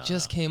 I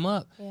just came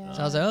up. Yeah.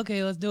 So I was like,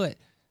 okay, let's do it.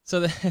 So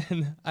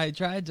then I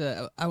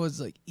was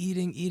like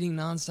eating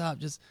nonstop,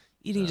 just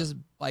eating just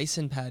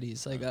bison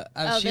patties. Like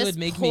she this would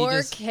make me poor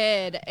just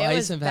kid. It was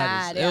bison bad.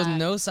 patties. There was yeah.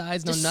 no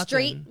sides, no just nothing.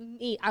 straight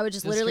meat. I would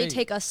just Just literally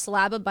straight. take a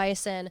slab of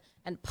bison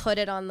and put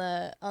it on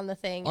the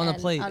thing On the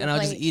plate, and I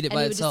would just eat it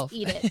by itself.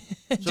 Eat it.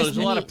 So there's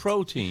a lot of meat.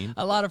 protein,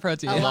 A lot of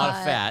protein. A a lot of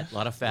lot. fat, a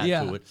lot of fat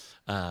Yeah. to it.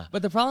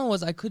 But the problem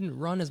was I couldn't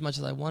run as much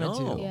as I wanted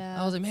No. to.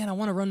 Yeah. I was like, man, I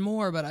want to run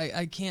more, but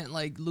I can't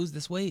like lose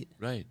this weight.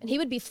 Right. And he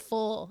would be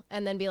full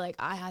and then be like,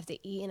 I have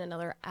to eat in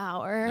another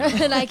hour.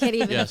 And I can't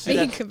even Yeah, see,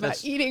 think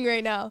that's- about eating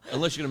right now.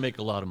 Unless you're gonna make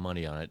a lot of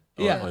money on it,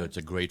 Yeah. or it's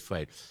a great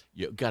fight,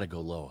 you got to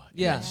go lower.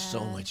 Yeah. It's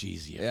so much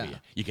easier Yeah. for you.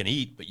 You can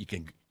eat, but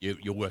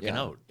you're working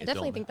Yeah. out. I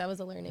definitely think that was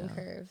a learning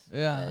curve.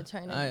 Yeah,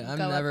 trying to I'm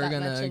go up never that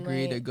gonna much in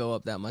agree to weight. go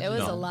up that much. It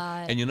was in a weight.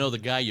 lot. And you know the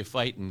guy you're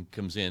fighting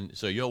comes in,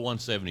 so you're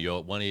 170, you're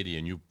 180,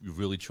 and you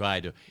really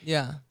tried to.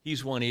 Yeah,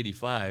 He's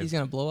 185. he's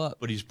gonna blow up.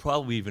 But he's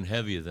probably even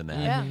heavier than that.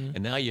 Yeah.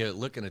 And now you're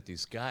looking at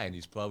this guy, and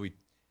he's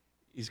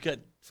got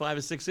 5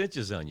 or 6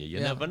 inches on you. You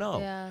Yeah. never know.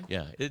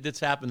 Yeah. It's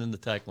happened in the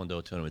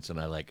Taekwondo tournaments, and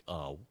I like,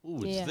 oh,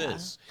 who is Yeah.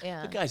 this?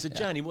 Yeah. The guy's a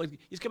Johnny.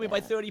 He's coming by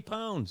 30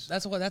 pounds.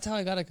 That's how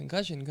I got a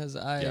concussion because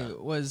I Yeah.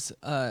 was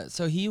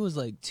so he was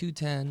like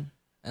 210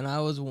 and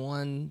I was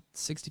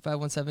 165,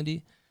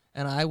 170,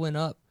 and I went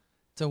up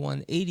to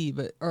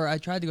 180, or I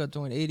tried to go up to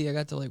 180. I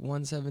got to like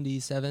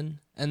 177,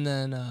 and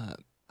then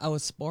I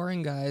was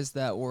sparring guys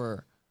that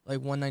were like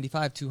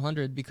 195,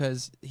 200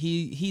 because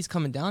he's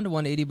coming down to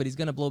 180, but he's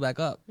gonna blow back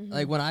up.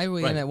 Like when I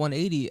weigh in Right. at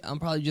 180, I'm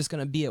probably just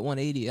gonna be at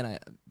 180, and I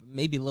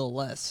maybe a little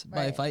less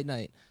by Right. fight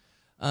night.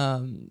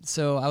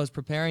 So I was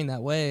preparing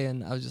that way,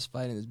 and I was just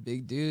fighting these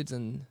big dudes,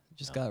 and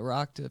just got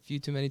rocked a few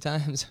too many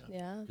times.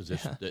 Yeah.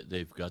 Because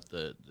they've got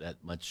that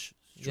much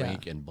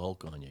strength and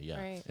bulk on you. Yeah.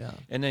 Right. Yeah,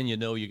 And then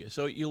it's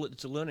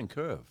a learning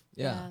curve.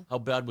 yeah. How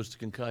bad was the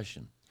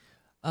concussion?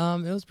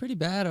 It was pretty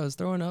bad. I was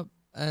throwing up,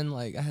 and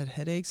like I had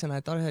headaches, and I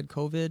thought I had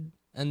COVID.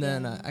 And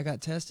then Yeah. I got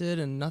tested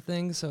and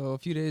nothing. So a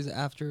few days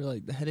after,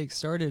 like the headaches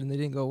started and they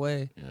didn't go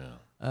away, Yeah.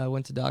 I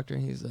went to doctor,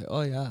 and he's like,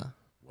 "Oh yeah,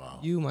 Wow.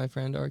 you, my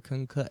friend, are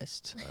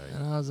concussed." Right.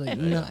 And I was like,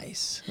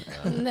 "Nice."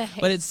 Nice.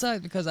 But it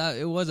sucked because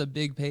it was a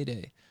big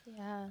payday.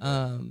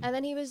 Yeah. And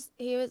then he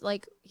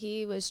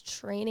was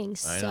training I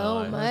so know,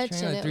 I know. I much, was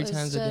training and like it 3 was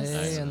times a just, day,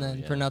 I and know, then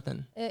yeah. for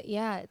nothing.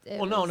 yeah.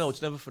 Well, no,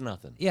 it's never for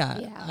nothing. Yeah,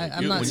 Yeah.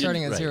 I'm not when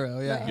starting at right. 0.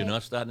 Yeah, Right. You're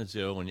not starting at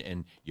 0,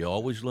 and you're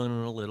always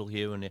learning a little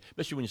here and there,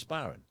 especially when you're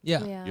sparring.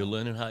 yeah, Yeah. You're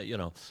learning how,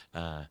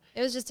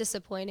 It was just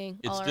disappointing.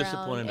 it's all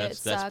disappointing. Around.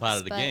 That's It part sucks,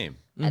 of the but game.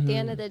 At the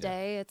end of the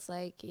day, it's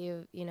like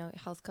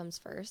health comes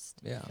first.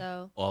 Yeah.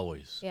 So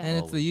Always. Yeah. And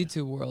it's the Always.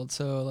 YouTube world.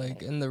 So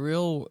like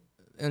Right.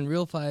 in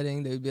real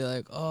fighting, they'd be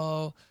like,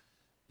 "Oh,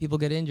 people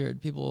get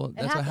injured. That's what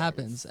happens."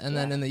 happens. And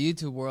then Yeah. in the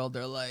YouTube world,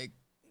 they're like,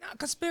 "No,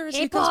 conspiracy,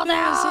 He pulled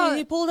conspiracy. out."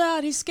 He pulled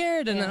out. He's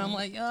scared." And then Yeah. I'm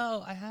like,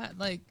 "Yo, I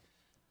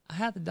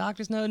had the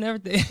doctor's note and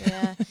everything."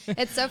 yeah,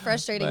 it's so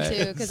frustrating But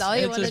too because all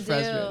you it's want to just do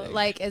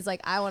frustrating. is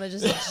I want to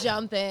just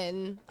jump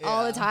in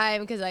all the Yeah.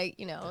 time because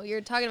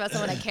you're talking about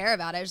someone I care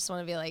about. I just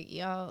want to be like,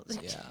 yo,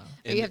 Yeah.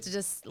 or you have to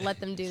just let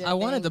them do their I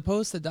wanted thing. to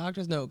post the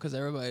doctor's note because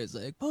everybody's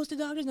like, "Post a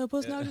doctor's note,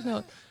 post a doctor's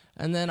note."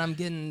 And then I'm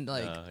getting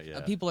like,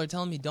 yeah. people are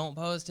telling me don't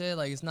post it.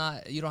 Like it's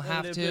not, you don't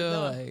have to.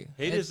 No. Like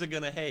Haters are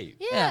going to hate.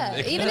 Yeah,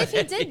 Yeah. even if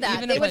you did that,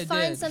 Even they if would I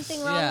find did. something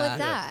wrong Yeah. with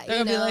that. They're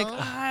you gonna be know?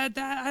 like,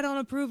 I don't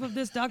approve of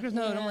this doctor's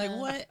note. I'm like, Yeah.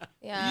 what?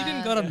 Yeah. You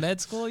didn't go to med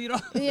school. You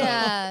don't.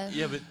 Yeah.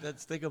 Yeah, but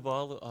think of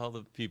all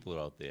the people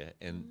out there,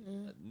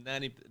 and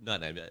 90,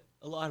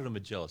 a lot of them are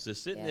jealous. They're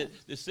sitting Yeah.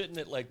 they're sitting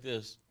it like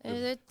this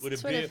They're with a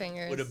Twitter beer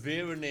fingers. with a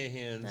beer in their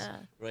hands, Yeah.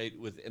 right,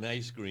 with an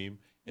ice cream,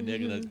 and they're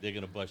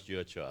gonna bust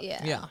your chop.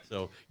 Yeah. Yeah.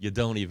 So you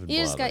don't even. You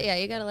just bother.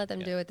 you got to let them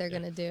do what they're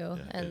gonna do,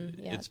 Yeah. and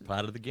yeah, It's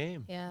part of the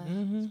game. yeah.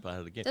 It's part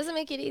of the game. Doesn't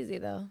make it easy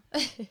though.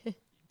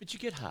 But you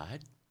get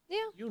hard.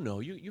 Yeah.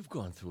 You've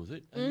gone through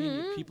it. I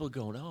mean, people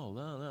going, oh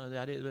no,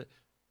 that is.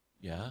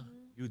 Yeah,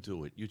 you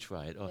do it. You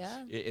try it. Oh,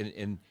 Yeah.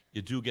 And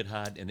you do get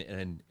hard,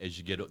 and as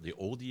you get the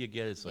older you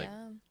get, it's like,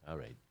 Yeah. all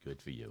right,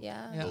 good for you.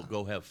 Yeah. Yeah.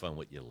 Go have fun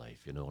with your life.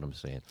 You know what I'm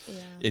saying? Yeah.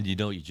 And you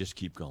just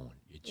keep going.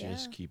 You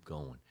just Yeah. keep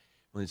going.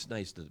 Well, it's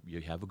nice that you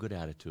have a good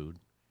attitude,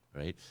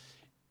 right?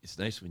 It's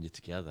nice when you're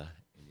together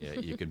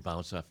and you can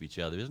bounce off each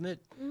other, isn't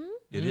it?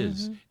 It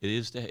is. It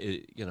is.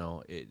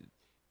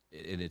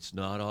 And it's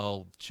not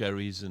all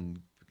cherries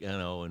and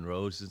and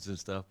roses and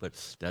stuff, but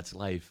that's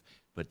life.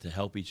 But to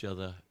help each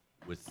other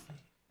with,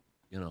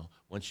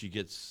 once she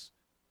gets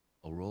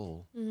a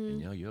role, and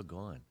you're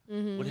gone.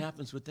 What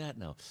happens with that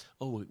now?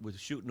 Oh, with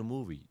shooting a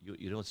movie,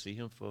 you don't see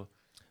him for.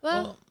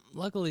 Well,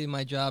 Luckily,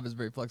 my job is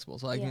very flexible,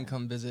 so I Yeah. can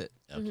come visit.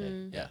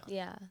 Okay, yeah,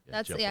 yeah,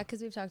 that's jump yeah, up. because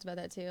we've talked about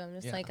that too. I'm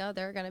just Yeah. like, oh,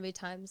 there are gonna be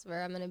times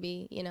where I'm gonna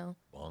be,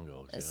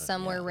 bongos. Yeah,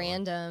 somewhere yeah,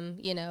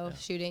 random,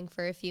 shooting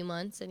for a few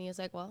months, and he was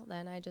like, well,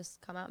 then I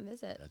just come out and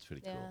visit. That's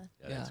pretty Yeah. cool.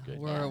 Yeah, that's good.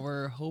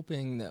 We're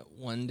hoping that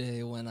one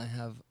day when I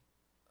have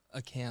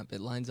a camp, it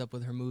lines up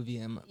with her movie,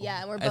 and Yeah,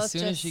 and we're as both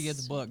soon as she just-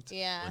 gets booked,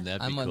 Yeah. Wouldn't that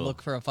be I'm gonna cool?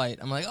 look for a fight.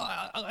 I'm like,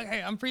 oh,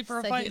 okay, I'm free for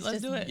a So fight. he's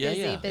Let's just do it. Yeah,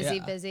 busy, yeah. busy,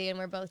 Yeah. busy, and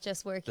we're both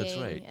just working. That's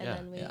right, And yeah.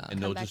 then we Yeah. come And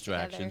no back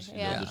distractions.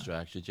 together. Yeah. No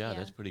distractions. Yeah, Yeah.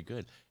 that's pretty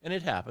good. And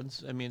it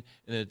happens. I mean,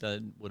 and it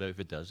whatever if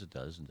it does, it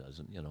does, and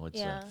doesn't. It's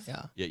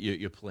Yeah. Yeah.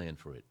 you're playing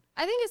for it.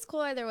 I think it's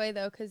cool either way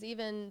though, because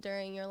even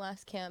during your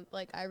last camp,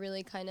 like I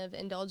really kind of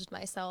indulged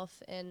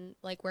myself in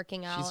like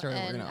working out, started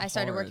and working out I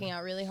started hard. working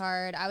out really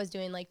hard. I was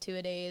doing like 2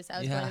 a days. I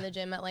was going to the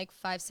gym at like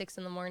 5, 6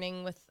 in the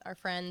morning with our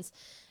friends,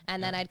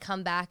 and then I'd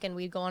come back and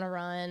we'd go on a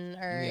run,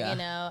 or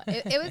Yeah.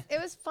 it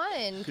was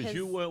fun. Because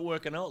you weren't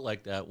working out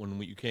like that when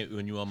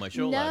you were on my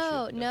show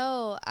last year.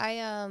 No,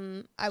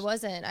 I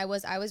wasn't. I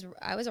was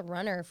a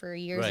runner for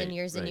years Right, and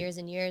years and right. years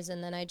and years,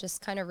 and then I just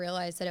kind of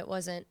realized that it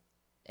wasn't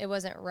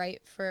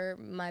right for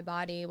my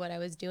body what I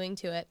was doing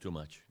to it. Too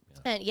much.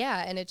 And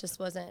yeah, and it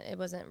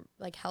wasn't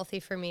like healthy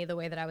for me the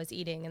way that I was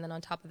eating. And then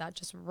on top of that,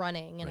 just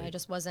running, and I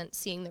just wasn't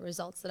seeing the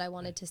results that I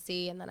wanted to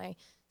see. And then I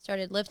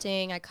started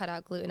lifting. I cut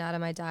out gluten out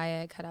of my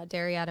diet, cut out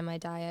dairy out of my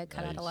diet,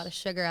 cut out a lot of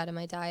sugar out of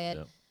my diet.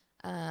 Yep.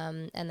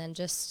 And then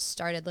just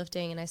started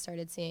lifting, and I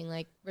started seeing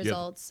like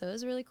results. So it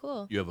was really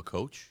cool. You have a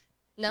coach?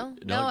 No,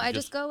 I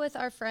just go with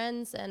our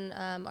friends, and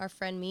our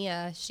friend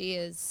Mia, she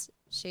is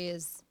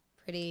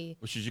pretty.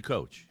 Well, she's your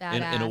coach.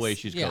 Badass. In a way,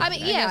 she's coaching. I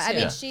mean, I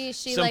mean, she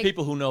Some like,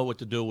 people who know what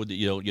to do with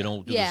you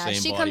don't do the same.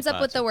 she body comes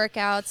up with parts. the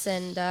workouts,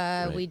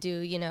 and we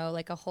do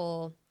like a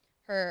whole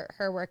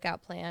her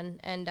workout plan,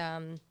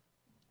 and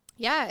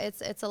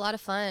it's a lot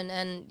of fun.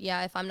 And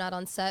if I'm not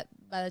on set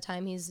by the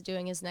time he's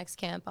doing his next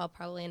camp, I'll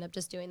probably end up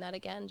just doing that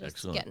again, just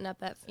Excellent. getting up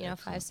at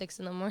 5, 6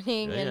 in the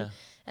morning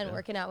and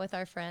working out with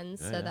our friends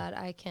so that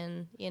I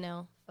can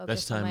focus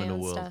Best on time my in the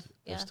own world. stuff.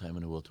 Best time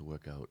in the world to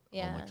work out.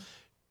 Yeah.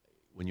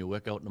 When you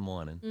work out in the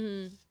morning,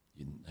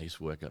 Mm-hmm. nice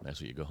workout, nice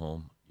when you go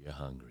home, you're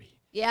hungry.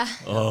 Yeah.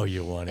 Oh,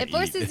 you want to eat. It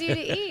forces you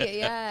to eat.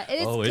 Yeah.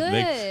 It's oh, good.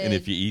 And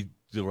if you eat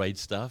the right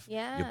stuff,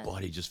 Yeah. your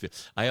body just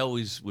feels. I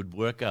always would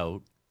work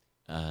out,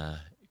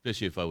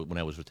 especially when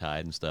I was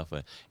retired and stuff.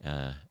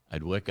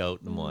 I'd work out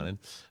in the morning,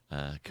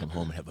 come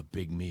home and have a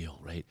big meal,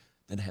 right?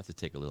 Then I have to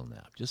take a little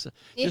nap, just a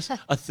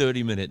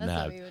 30-minute That's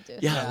nap. what we would do.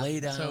 Yeah, lay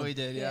down. That's what we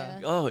did, yeah.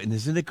 Oh, and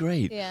isn't it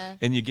great? Yeah.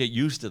 And you get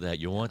used to that.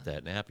 You want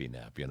that nappy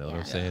nap, you know what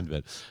I'm saying?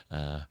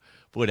 But,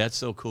 boy, that's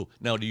so cool.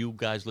 Now, do you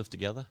guys live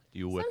together? Do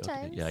you work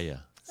out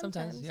together?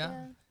 Sometimes.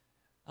 Yeah.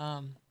 Sometimes,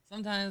 yeah.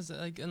 Sometimes,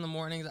 like in the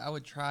mornings, I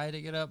would try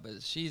to get up,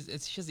 but she has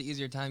an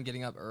easier time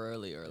getting up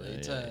early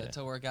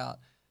to work out.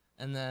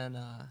 And then,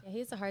 he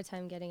has a hard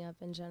time getting up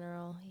in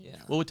general.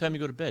 Well, what time you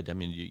go to bed? I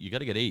mean, you got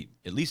to get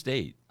at least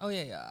 8. Oh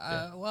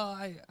yeah. Well,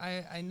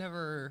 I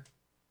never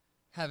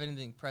have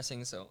anything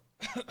pressing, so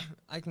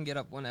I can get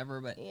up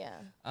whenever. But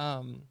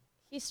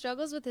he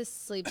struggles with his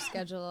sleep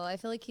schedule. I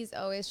feel like he's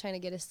always trying to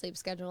get his sleep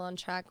schedule on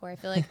track. Where I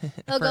feel like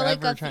he'll go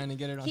like trying to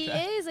get it on he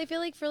track. is. I feel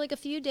like for like a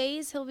few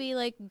days he'll be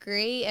like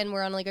great, and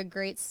we're on like a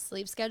great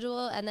sleep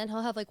schedule, and then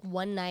he'll have like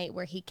one night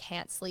where he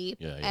can't sleep,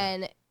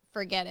 and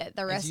forget it.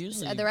 The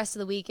rest of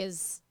the week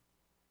is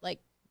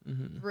like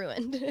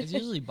ruined. It's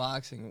usually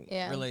boxing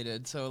Yeah.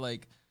 related. So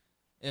like,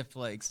 if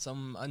like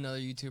another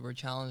YouTuber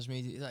challenged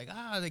me, like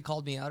they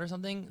called me out or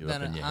something, You're up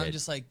in then your I'm head.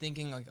 just like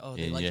thinking like, oh,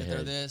 they In like your to throw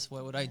head. this.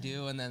 What would I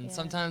do? And then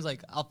sometimes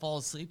like I'll fall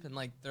asleep and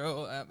like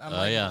throw. I'm Oh,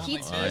 like, yeah. oh He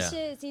my God.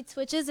 twitches. He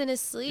twitches in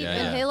his sleep, Yeah,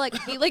 and yeah.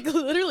 he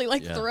literally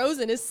Yeah. throws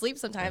in his sleep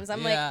sometimes.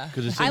 I'm Yeah.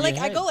 Because it's I in like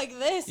your I head. go like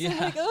this. Yeah. I'm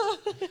like, oh.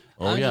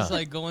 Oh, I'm yeah. just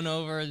like going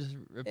over just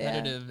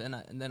repetitive, and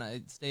then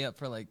I stay up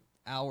for like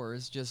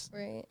hours just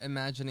Right.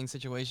 imagining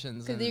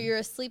situations. Because you're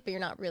asleep, but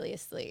you're not really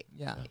asleep.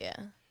 Yeah. Yeah.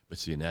 But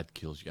see, and that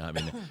kills you. I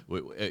mean,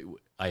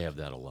 I have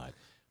that a lot.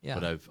 Yeah.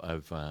 But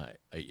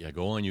I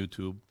go on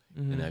YouTube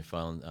and I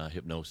found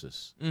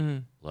hypnosis. Mm-hmm.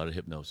 A lot of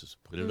hypnosis.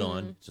 Put it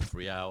on. It's a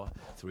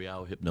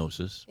 3-hour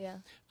hypnosis. Yeah.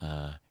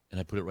 And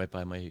I put it right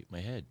by my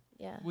head.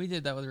 Yeah. We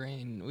did that with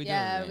rain. We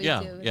Yeah, did we with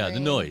rain. do with Yeah, the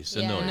rain. noise,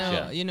 the Yeah. noise,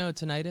 yeah. You know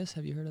tinnitus?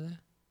 Have you heard of that?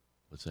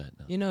 What's that?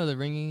 No. You know the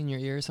ringing in your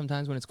ears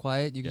sometimes when it's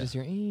quiet, you can Yeah. just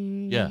hear.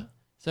 Yeah.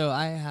 So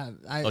I have.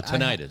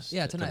 Tinnitus.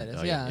 Yeah, Tinnitus. tinnitus.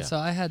 Oh, yeah. yeah. So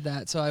I had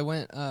that. So I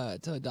went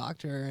to a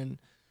doctor and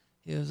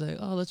he was like,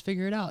 "Oh, let's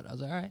figure it out." I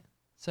was like, "All right."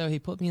 So he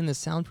put me in this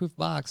soundproof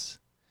box,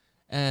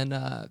 and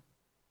I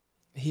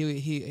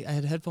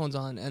had headphones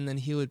on, and then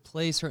he would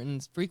play certain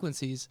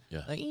frequencies,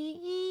 Yeah. like,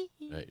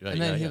 Right,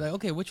 and then he'd be like,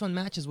 "Okay, which one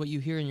matches what you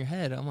hear in your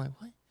head?" I'm like,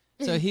 "What?"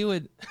 So he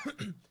would.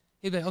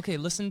 He'd be like, "Okay,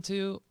 listen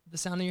to the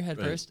sound in your head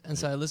Right, first." And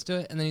so I listened to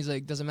it, and then he's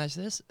like, "Does it match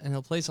this?" And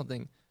he'll play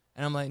something.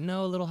 And I'm like,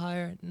 "No, a little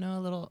higher. No,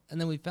 a little."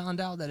 And then we found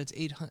out that it's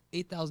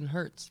 8,000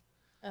 hertz.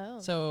 Oh.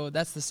 So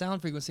that's the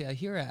sound frequency I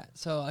hear at.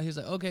 So he was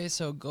like, "Okay,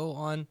 so go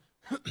on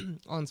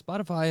on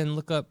Spotify and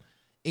look up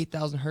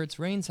 8,000 hertz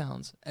rain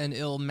sounds, and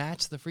it'll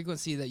match the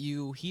frequency that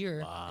you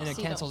hear, and it So you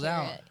don't cancels hear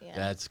out." it, yeah.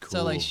 That's cool.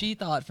 So like she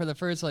thought for the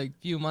first like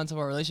few months of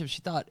our relationship,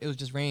 she thought it was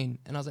just rain,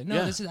 and I was like, "No,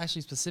 Yeah. this is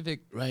actually specific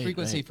Right,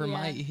 frequency right. for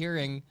my Yeah.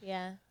 hearing."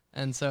 Yeah.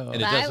 And so And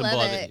it But I doesn't love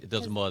bother. it, It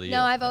doesn't 'cause- bother you.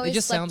 No, I've always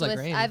just slept sounds like with.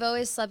 rain. I've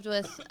always slept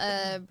with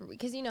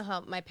because you know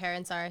how my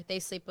parents are. They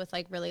sleep with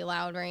like really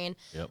loud rain.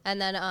 Yep. And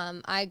then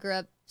I grew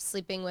up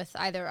sleeping with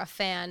either a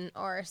fan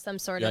or some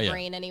sort Yeah, of yeah.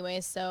 rain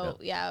anyway. So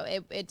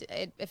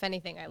it if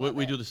anything, I We, love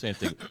we it. do the same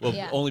thing. Well,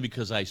 Yeah. only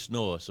because I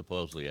snore,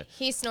 supposedly.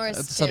 He snores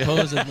too.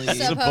 supposedly.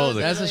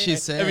 Supposedly. That's what she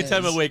says. Every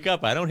time I wake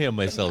up, I don't hear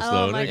myself Oh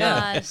snoring. my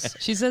Yeah. gosh.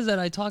 She says that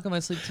I talk in my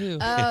sleep too.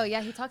 Oh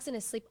yeah, he talks in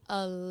his sleep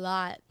a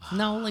lot.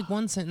 No, like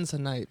one sentence a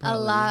night. A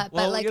Probably. lot.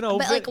 Well, but like you know,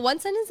 but like one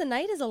sentence a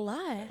night is a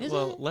lot.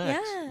 Well,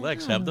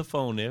 Lex, have the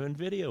phone there and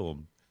video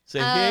him. Say,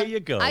 here you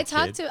go. I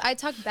kid.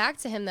 talked back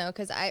to him though,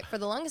 because for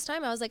the longest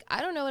time I was like, I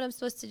don't know what I'm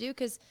supposed to do,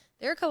 because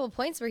there were a couple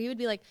points where he would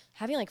be like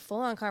having like full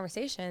on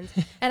conversations,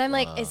 and I'm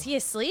like, is he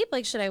asleep?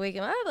 Like, should I wake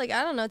him up? Like,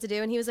 I don't know what to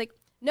do. And he was like,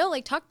 no,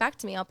 like talk back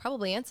to me. I'll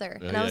probably answer.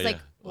 And I was like,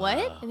 what?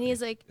 Wow. And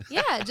he's like,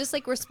 yeah, just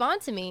like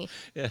respond to me.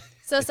 Yeah.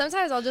 So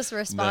sometimes I'll just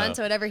respond No.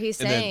 to whatever he's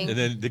saying. And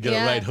then to get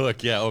Yeah. a right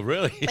hook. Yeah. Oh,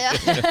 really?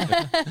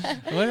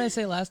 What did I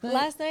say last night?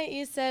 Last night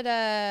you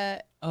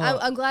said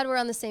I'm glad we're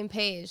on the same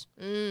page.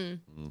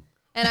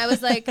 And I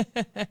was like,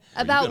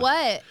 about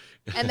what?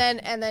 And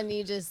then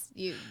you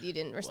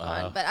didn't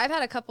respond. Wow. But I've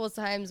had a couple of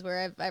times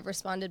where I've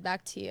responded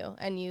back to you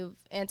and you've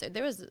answered.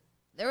 There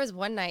was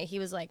one night he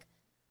was like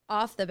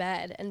off the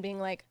bed and being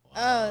like,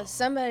 oh,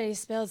 somebody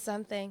spilled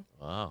something.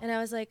 Wow. And I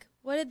was like,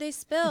 what did they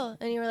spill?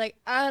 And you were like,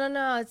 I don't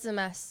know, it's a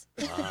mess.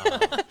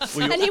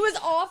 Well, And he was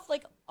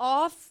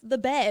off the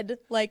bed,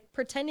 like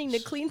pretending to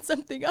clean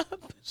something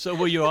up. so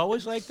were you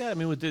always like that? I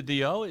mean, did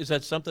you always, is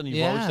that something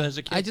you've always done as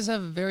a kid? I just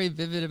have a very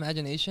vivid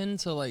imagination.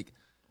 So like,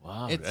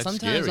 wow, that's sometimes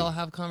scary. I'll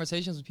have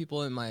conversations with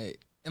people in my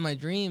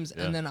dreams,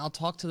 Yeah. and then I'll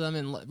talk to them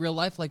in real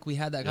life like we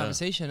had that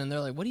conversation, and they're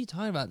like, "What are you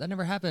talking about? That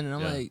never happened." And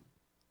I'm like,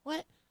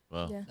 What?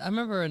 Wow. Yeah. I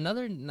remember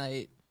another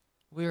night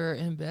we were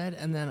in bed,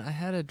 and then I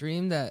had a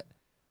dream that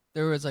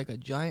there was like a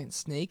giant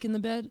snake in the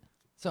bed.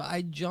 So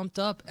I jumped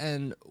up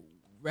and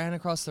ran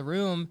across the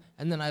room,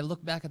 and then I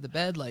looked back at the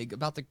bed like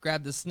about to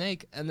grab the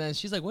snake, and then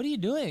she's like, "What are you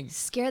doing?"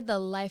 Scared the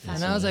life out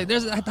of And me. I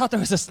was like, I thought there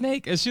was a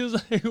snake," and she was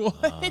like,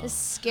 "What?" It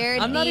scared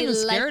I'm not me even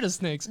like- scared of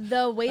snakes.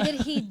 The way that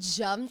he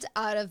jumped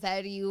out of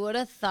bed, you would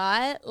have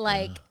thought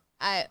like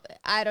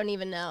I don't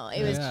even know.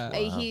 It was Yeah.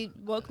 he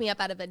woke me up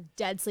out of a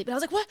dead sleep, and I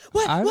was like,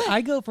 what?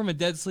 I go from a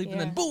dead sleep and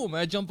then Yeah. boom,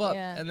 I jump up,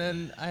 Yeah. and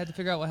then I had to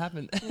figure out what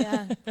happened.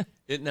 Yeah.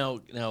 Now,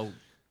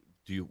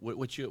 do you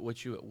what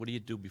do you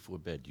do before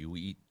bed? Do you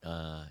eat?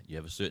 You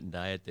have a certain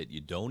diet that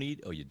you don't eat,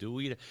 or you do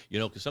eat it? You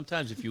know, because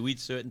sometimes if you eat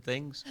certain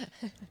things,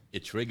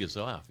 it triggers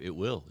off. It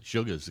will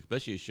sugars,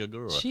 especially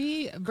sugar. Or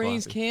She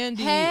brings coffee.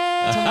 candy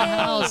Hey. to my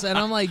house, and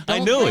I'm like, I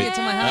 "Don't knew bring it. it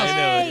to my I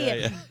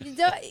house." know.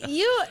 Yeah.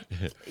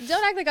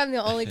 Don't act like I'm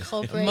the only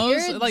culprit.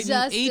 Most You're like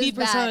just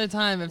 80% of the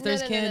time, if No,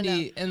 there's no, no, no,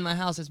 candy in my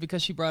house, it's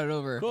because she brought it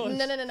over. Of course.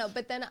 No.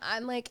 But then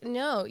I'm like,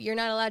 no, you're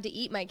not allowed to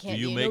eat my candy.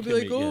 you And make he'll be him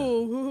like, eat? Yeah.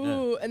 oh, hoo,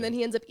 hoo. Yeah. And then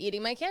he ends up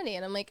eating my candy,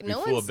 and I'm like, no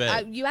Before one's.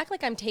 bed. You act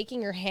like I'm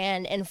taking your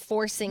hand and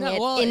forcing No, it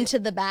well, into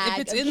the bag. If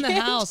it's of in the candy.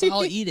 house,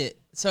 I'll eat it.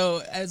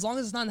 So as long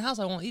as it's not in the house,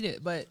 I won't eat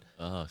it. But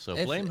So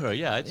if- blame her.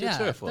 Yeah, it's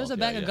her fault. there's a Yeah,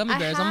 bag yeah. of gummy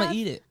bears. I'm gonna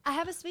eat it. I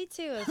have a sweet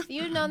tooth.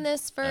 You've known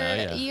this for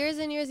Yeah. years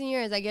and years and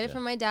years. I get it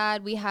from my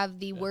dad. We have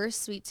the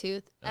worst sweet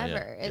tooth Yeah, yeah.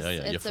 ever. Yeah, yeah.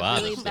 Your It's a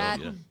father really still, bad.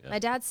 yeah. My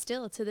dad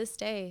still to this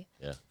day.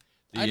 Yeah.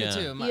 I do The,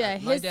 too. My, Yeah,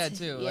 my his- dad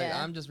too. Like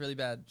yeah. I'm just really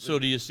bad. So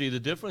do you see the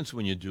difference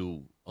when you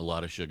do a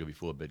lot of sugar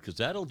before bed? Because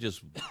that'll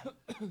just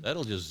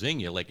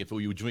zing you. Like if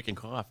you were drinking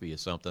coffee or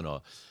something,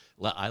 or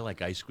I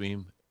like ice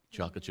cream,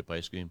 chocolate chip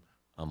ice cream.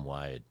 I'm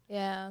wired.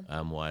 Yeah.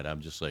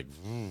 I'm just like,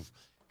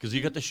 because you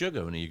got the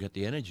sugar and you got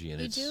the energy, and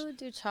You it's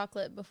do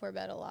chocolate before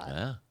bed a lot.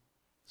 yeah.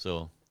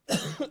 So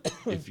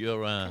if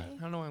you're I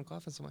don't know why I'm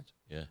coughing so much.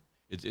 yeah,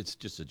 it's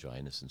just a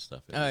dryness and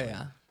stuff. Oh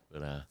yeah,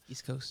 But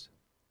East Coast.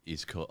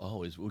 East Coast.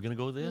 Oh, we're gonna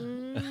go there?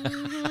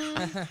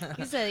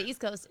 You said the East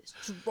Coast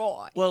is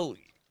dry. Well,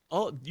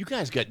 you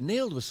guys got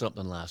nailed with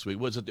something last week.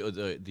 Was it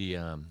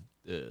the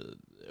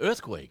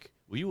earthquake?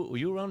 Were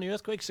you around the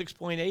earthquake,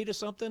 6.8 or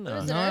something?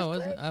 Was No, it I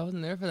earthquake?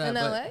 wasn't there for that. In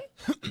but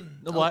LA?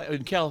 No, well,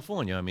 in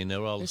California. I mean,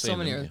 they're all There's the same. so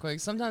many thing.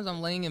 earthquakes. Sometimes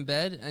I'm laying in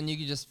bed and you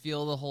can just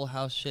feel the whole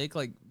house shake,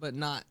 like, but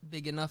not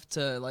big enough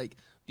to like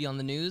be on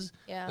the news.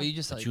 Yeah. But you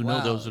just But like, you know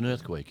wow. there was an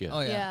earthquake, yeah.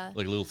 Oh yeah. Yeah.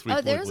 Like a little 3 Oh,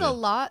 point there's a wave.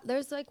 lot.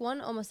 There's like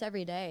one almost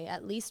every day,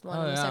 at least one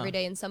Oh, almost yeah. every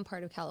day in some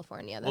part of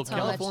California. Well, That's how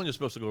much. California's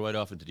supposed to go right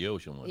off into the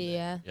ocean one day.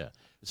 Yeah. Yeah.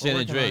 San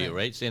working on Andreas, it.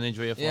 right? San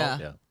Andreas fault?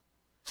 Yeah.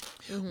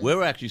 Mm-hmm.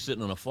 We're actually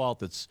sitting on a fault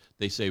that's,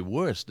 they say,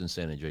 worse than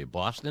San Andreas.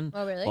 Boston,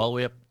 Oh, really? all the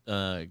way up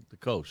the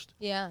coast.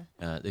 Yeah.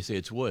 They say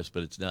it's worse,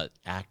 but it's not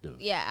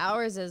active. Yeah,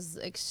 ours is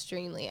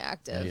extremely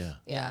active. Yeah.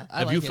 Yeah. I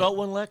Have like you it. felt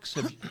one, Lex?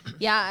 Have you-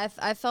 Yeah,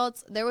 I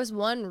felt there was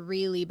one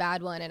really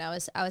bad one, and I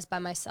was by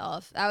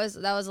myself. That was a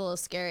little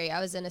scary. I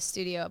was in a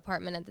studio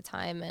apartment at the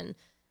time, and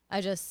I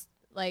just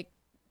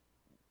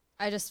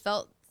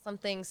felt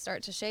something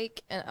start to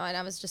shake, and I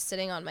was just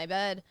sitting on my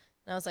bed,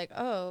 and I was like,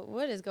 oh,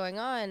 what is going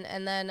on?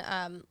 And then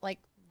like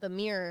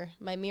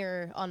my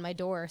mirror on my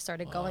door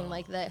started going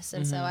like this,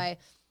 and so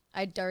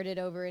I darted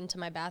over into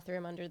my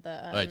bathroom under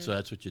the all right, so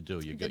that's what you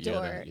do. You the got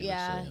door.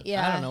 Yeah.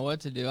 I don't know what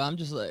to do. I'm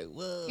just like,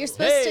 whoa. You're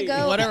supposed to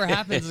go. Whatever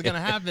happens is gonna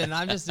happen.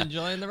 I'm just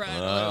enjoying the ride.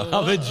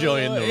 I'm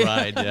enjoying the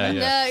ride. Yeah,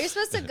 yeah. No, you're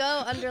supposed to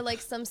go under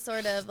like some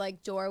sort of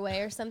like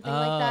doorway or something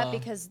like that, Oh.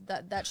 because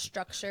that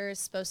structure is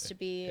supposed to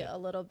be a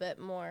little bit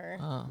more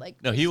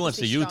like. No, he it's wants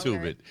to supposed be YouTube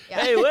stronger. it. Yeah.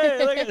 Hey, wait,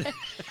 look at it.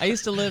 I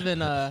used to live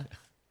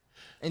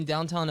in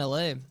downtown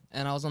LA,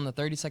 and I was on the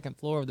 32nd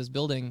floor of this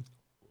building,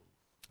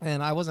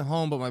 and I wasn't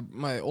home, but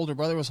my older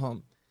brother was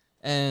home,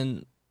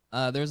 and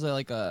there's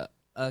like a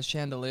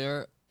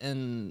chandelier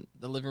in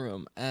the living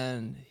room,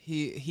 and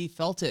he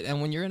felt it.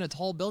 And when you're in a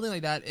tall building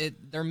like that,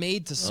 they're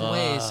made to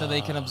sway so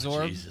they can Oh,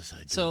 absorb. Jesus,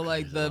 I do So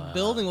like crazy. the Wow.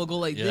 building will go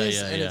like Yeah, this,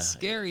 yeah, and yeah. it's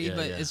scary, Yeah,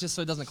 but yeah. it's just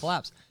so it doesn't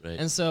collapse. Right.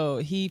 And so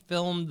he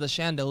filmed the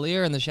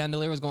chandelier, and the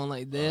chandelier was going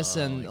like this,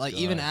 Oh, and my like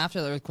even God.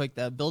 after the earthquake,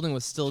 that building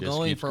was still Just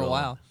going keeps for a going.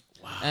 while.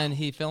 And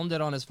he filmed it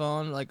on his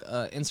phone, like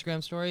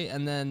Instagram story,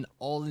 and then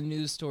all the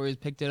news stories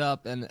picked it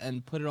up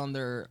and put it on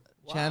their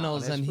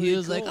channels, that's and he pretty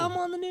was like, cool. "I'm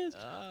on the news."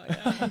 Oh,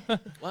 yeah.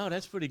 Wow,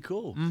 that's pretty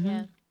cool.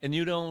 Yeah. And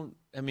you don't.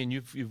 I mean,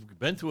 you've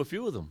been through a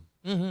few of them.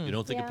 Mm-hmm. You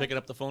don't think of Yeah. picking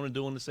up the phone and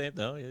doing the same?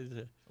 No.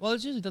 Well,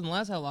 it usually doesn't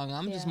last that long.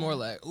 I'm just Yeah. more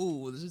like,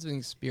 ooh, this is an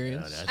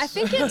experience. Yeah, I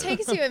think it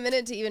takes you a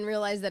minute to even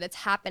realize that it's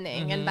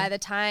happening, and Mhm. by the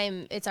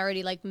time it's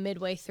already like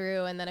midway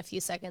through, and then a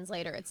few seconds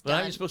later, it's But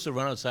aren't done. you supposed to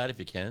run outside if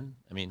you can?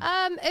 I mean,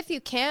 If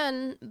you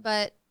can,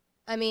 but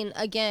I mean,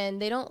 again,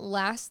 they don't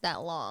last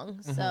that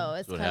long, so it's So it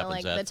kind of happens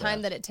like that the time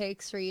fast. that it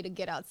takes for you to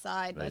get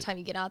outside. By Right. the time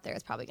you get out there,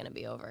 it's probably going to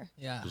be over.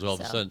 Yeah. because all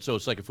of a So- sudden, so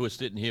it's like if we're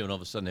sitting here and all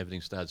of a sudden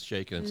everything starts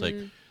shaking, it's like,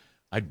 Mhm.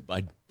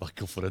 I'd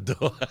buckle for the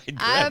door. I'd I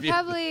grab would you.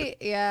 probably,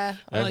 yeah. or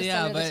Well, just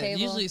yeah, under the but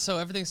table. usually, so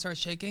everything starts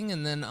shaking,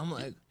 and then I'm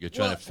like, You're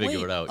trying to "What? figure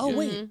Wait. it out. Oh, yeah.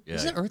 wait, Mhm.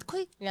 is Yeah. it an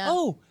earthquake? Yeah.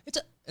 Oh,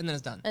 and then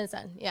it's done. And it's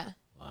done. Yeah.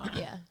 Wow.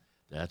 Yeah.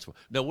 That's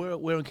no.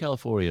 Where in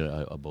California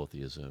are both of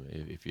you?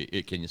 If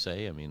you can you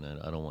say? I mean,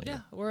 I don't want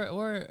Yeah,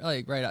 we're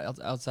like right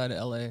outside of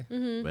LA. Mm-hmm.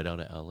 you right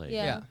out of L.A.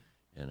 Yeah.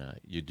 Yeah. And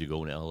you do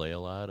go in L.A. a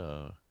lot,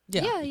 or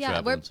Yeah. Yeah. you Yeah.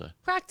 travel We're inside?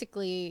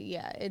 practically,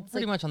 yeah. It's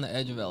Pretty like, much on the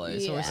edge of LA,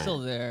 so we're Yeah. still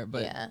there.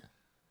 But yeah.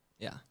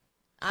 yeah.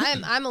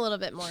 I'm a little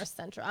bit more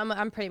central.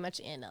 I'm pretty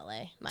much in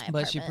LA. My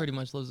But she apartment. pretty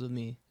much lives with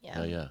me.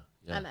 Yeah. Yeah.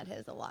 I'm at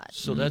his a lot.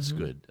 So that's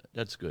good.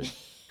 That's good.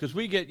 Because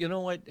we get, you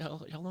know what? How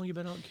long you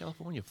been out in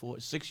California for?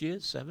 6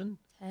 years? 7?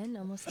 10,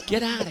 almost. 10.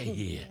 Get out of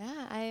here.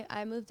 Yeah,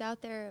 I moved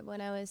out there when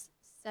I was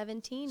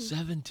 17,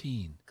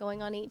 17.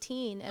 going on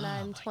 18, and Oh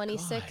I'm my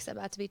 26, God.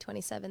 about to be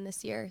 27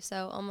 this year.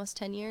 So almost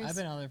 10 years. I've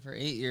been out there for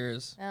 8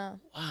 years. Oh,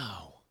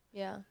 Wow.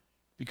 yeah,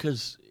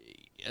 Because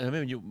I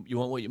remember you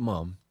went with your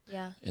mom,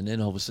 yeah. and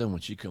then all of a sudden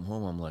when she come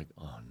home, I'm like,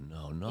 oh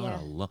no, not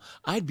Yeah. alone.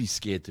 I'd be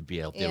scared to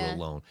be out there Yeah.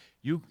 alone.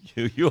 You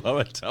are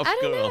a tough I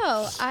don't girl.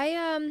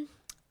 know.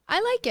 I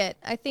like it.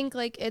 I think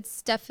like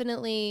it's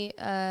definitely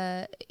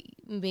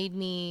made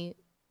me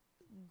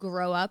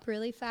grow up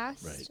really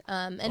fast. Right.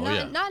 And Oh, not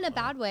yeah. not in a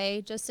bad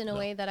way, just in a No.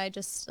 way that I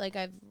just like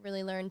I've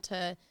really learned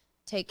to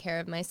take care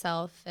of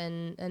myself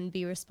and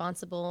be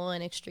responsible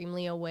and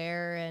extremely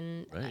aware,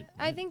 and Right,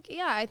 I right. think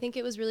I think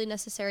it was really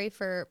necessary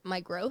for my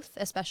growth,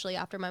 especially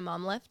after my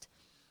mom left.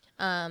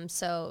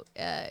 So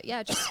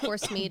it just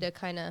forced me to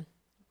kind of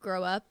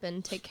grow up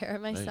and take care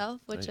of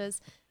myself, which right.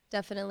 was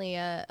definitely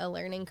a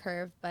learning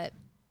curve, but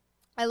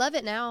I love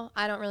it now.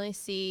 I don't really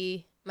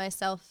see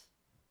myself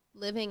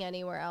living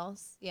anywhere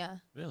else. Yeah.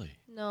 Really?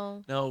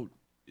 No. Now,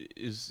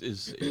 is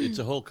it's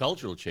a whole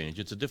cultural change.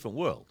 It's a different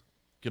world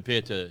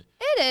compared to.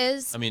 It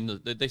is. I mean,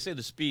 they say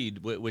the speed.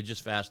 We're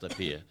just fast up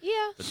here,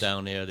 Yeah. but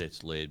down there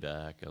it's laid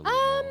back a little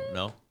more.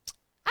 No.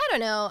 I don't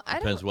know.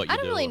 Depends what you I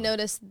don't do, really or-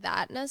 notice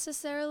that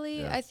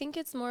necessarily. Yeah. I think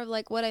it's more of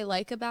like what I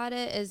like about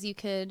it is you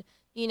could,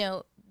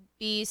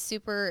 be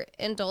super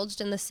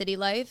indulged in the city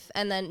life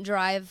and then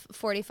drive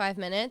 45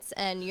 minutes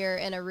and you're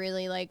in a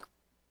really like,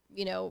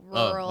 rural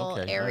okay. All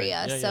right.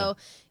 area. Yeah, So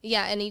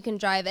and you can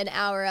drive an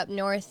hour up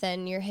north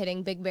and you're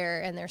hitting Big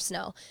Bear and there's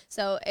snow.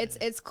 So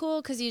it's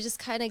cool because you just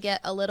kind of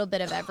get a little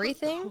bit of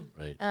everything.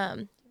 Right.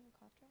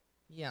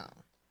 Yeah.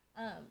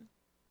 Um,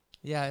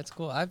 Yeah, it's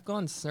cool. I've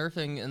gone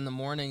surfing in the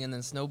morning and then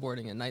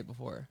snowboarding at night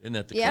before. Isn't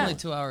that the Yeah. Only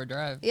cool? 2-hour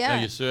drive. yeah.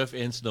 Now you surf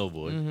and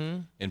snowboard Mm-hmm.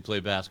 and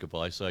play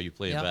basketball. I saw you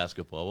playing Yep.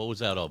 basketball. What was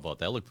that all about?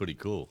 That looked pretty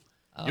cool.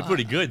 You're Oh,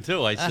 pretty good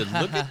too. I said,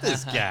 look at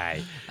this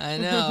guy. I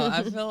know.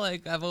 I feel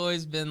like I've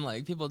always been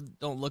like, people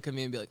don't look at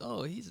me and be like,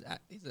 oh, he's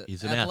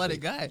He's an an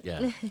athletic athlete. guy.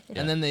 Yeah.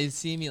 And then they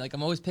see me like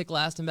I'm always picked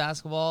last in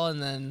basketball,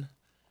 and then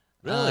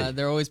Really?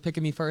 they're always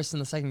picking me first in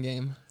the second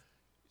game.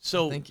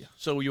 So Thank you.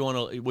 So were you on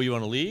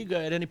a league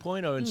at any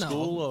point or in No,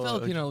 school? Or,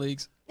 Filipino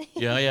leagues.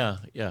 Yeah.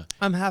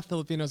 I'm half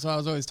Filipino, so I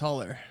was always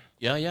taller.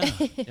 Yeah.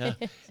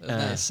 So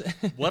nice.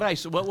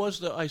 What was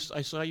the I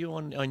saw you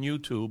on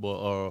YouTube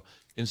or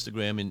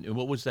Instagram, and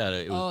what was that?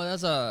 It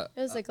was, Oh, that's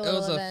It was like a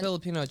little event.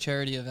 Filipino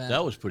charity event.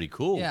 that was pretty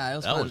cool. Yeah, it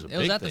was that fun. was a It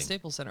was big at the thing.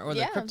 Staples Center or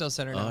Yeah. the Crypto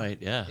Center now. All right,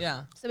 yeah.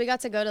 Yeah. So we got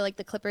to go to like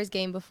the Clippers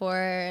game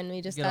before, and we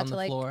just Get got on to the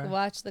like floor.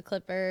 watch the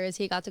Clippers.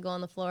 He got to go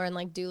on the floor and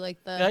like do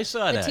like the Yeah, I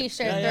saw the that.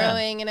 t-shirt Yeah, yeah.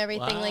 throwing and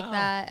everything like Wow.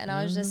 that. And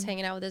I was Mm-hmm. just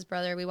hanging out with his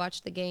brother. We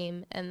watched the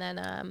game, and then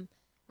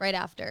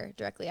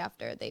directly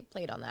after, they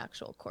played on the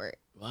actual court.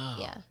 Wow.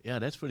 Yeah. Yeah,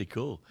 that's pretty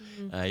cool.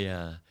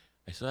 I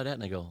saw that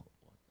and I go,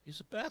 he's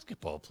a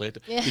basketball player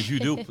Yeah. because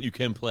you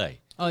can play.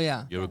 Oh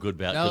yeah. You're a good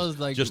That basketball. was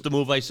like- just the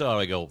move I saw.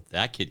 I go,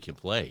 that kid can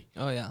play.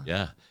 Oh yeah.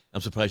 Yeah,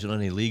 I'm surprised you're not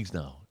in any leagues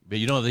now, but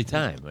you don't have any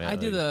time. I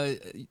do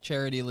the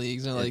charity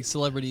leagues or like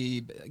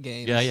celebrity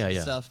games.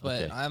 Yeah. Stuff,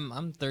 but Okay.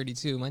 I'm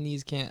 32. My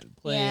knees can't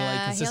play yeah, like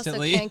he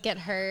consistently. also can't get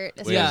hurt,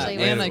 Wait a especially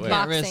minute, with wait a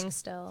like minute. boxing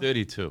still.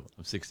 32.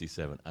 I'm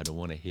 67. I don't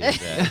want to hear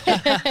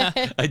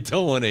that. I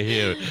don't want to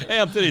hear it. Hey,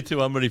 I'm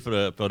 32. I'm ready for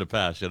the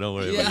pass. Don't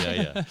worry about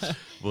it. Yeah.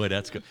 Boy,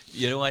 that's good.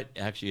 You know what?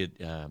 Actually,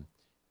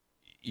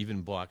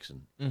 even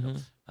boxing,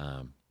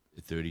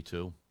 at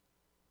 32,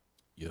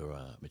 you're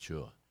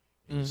mature.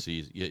 And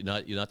Mm.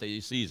 you're not that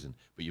you're seasoned,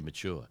 but you're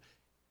mature.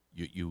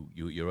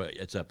 You're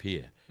it's up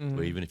here. Mm-hmm.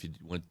 Where even if you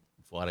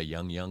fought a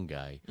young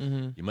guy,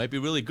 you might be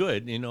really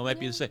good. Might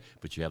be the same,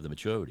 but you have the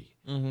maturity.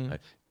 Mm-hmm.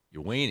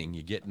 You're waning.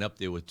 You're getting up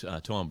there with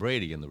Tom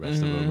Brady and the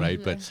rest of them,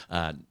 right? But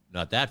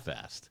not that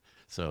fast.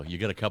 So you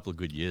got a couple of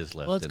good years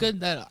left. Well, it's and- good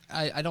that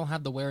I don't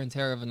have the wear and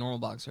tear of a normal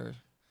boxer.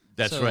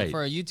 That's so right.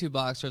 For a YouTube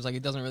boxer, it's like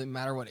it doesn't really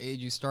matter what age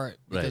you start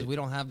because Right. we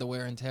don't have the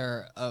wear and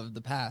tear of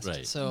the past.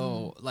 Right.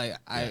 So like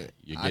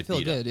You I get feel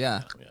beat up. good.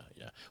 Yeah.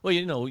 Yeah. Well,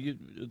 you know, you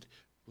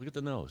look at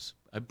the nose.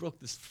 I broke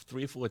this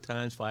 3 or 4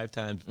 times, 5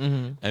 times.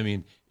 I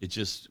mean, it's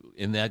just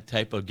in that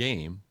type of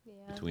game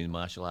between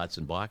martial arts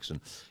and boxing.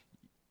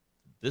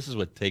 This is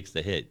what takes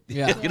the hit.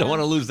 Yeah. You don't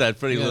want to lose that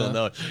pretty little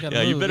nose. You gotta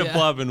Yeah, you move, better yeah.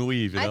 bob and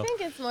weave. You know? I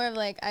think it's more of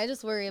like I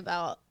just worry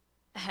about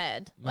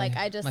head. My- Like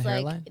I just my like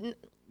hairline?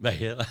 My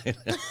hairline.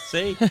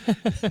 See,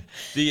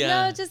 the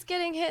no, just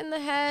getting hit in the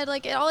head.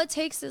 Like all it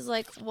takes is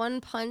like one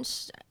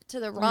punch to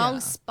the wrong Yeah.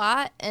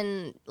 spot,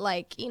 and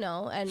like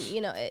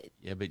it,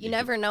 yeah, but you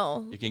never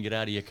know. You can get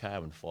out of your car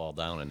and fall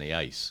down in the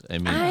ice. I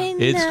mean, I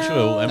it's true.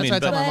 know, I That's mean, why I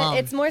tell but, my mom.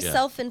 But it's more Yeah.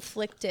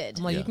 self-inflicted.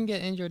 I'm like, Yeah. you can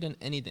get injured in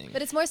anything.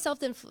 But it's more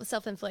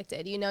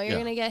self-inflicted. You know, you're Yeah.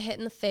 gonna get hit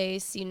in the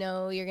face. You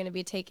know, you're gonna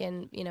be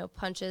taking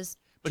punches.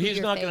 but to he's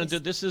your not going to face.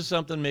 do. This is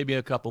something maybe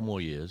a couple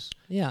more years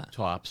yeah.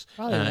 tops.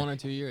 Probably 1 or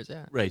 2 years.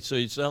 Yeah. Right. So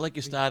it's not like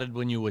you started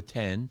when you were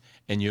 10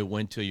 and you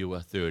went till you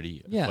were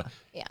 30. Yeah. But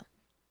Yeah.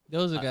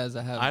 Those are guys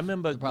that have. I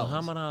remember the problems.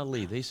 Muhammad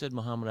Ali. They said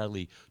Muhammad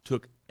Ali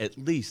took at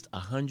least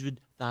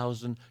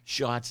 100,000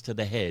 shots to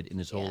the head in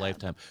his whole Yeah.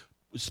 lifetime,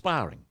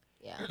 sparring.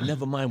 Yeah. And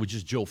never mind with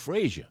just Joe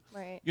Frazier.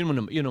 Right. You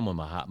know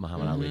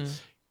Muhammad Ali.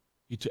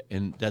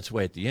 And that's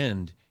why at the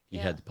end he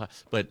Yeah. had the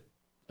but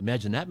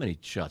imagine that many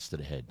shots to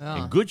the head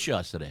Yeah. and good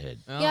shots to the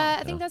head. Oh. Yeah,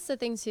 I think that's the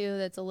thing too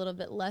that's a little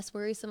bit less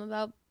worrisome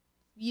about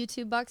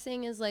YouTube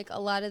boxing is like a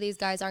lot of these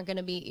guys aren't going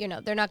to be,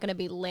 they're not going to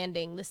be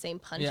landing the same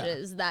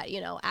punches that,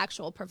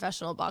 actual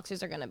professional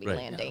boxers are going to be Right.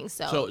 landing.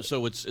 So it's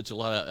a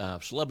lot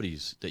of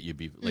celebrities that you'd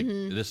be like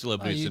the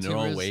celebrities in their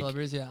own YouTubers, wake.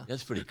 celebrities, yeah.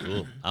 That's pretty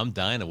cool. I'm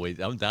dying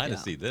to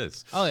see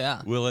this. Oh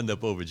yeah. We'll end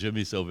up over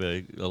Jimmy's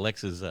over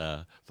Alexa's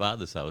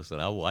father's house, and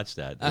I'll watch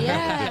that.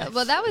 yeah,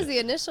 well, that was the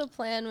initial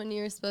plan when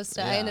you were supposed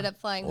to. I Yeah. ended up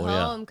flying Oh,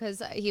 yeah. home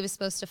because he was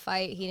supposed to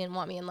fight. He didn't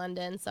want me in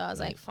London, so I was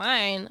like,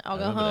 fine, I'll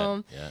go remember that.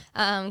 home.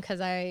 Yeah. Because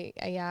I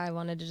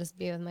wanted to just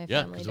be with my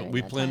Yeah, family. because during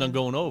we that planned on time.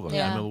 going over. I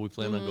Yeah. remember we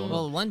planned on going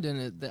Well, over.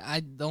 London.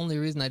 The only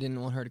reason I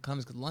didn't want her to come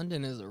is because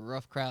London is a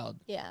rough crowd.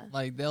 Yeah.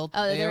 Like they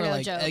they're were no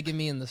like joke. egging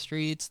me in the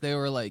streets. They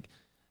were like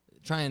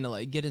trying to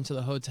like get into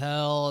the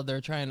hotel.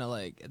 They're trying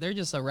to they're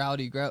just a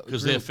rowdy group.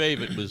 Because their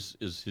favorite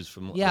is his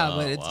from. Yeah, oh,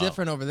 but it's wow.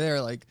 different over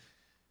there. Like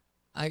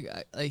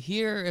I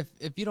here,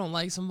 if you don't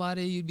like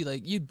somebody,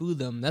 you'd boo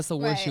them. That's the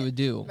worst you Right, would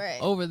do. right.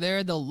 Over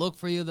there, they'll look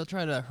for you. They'll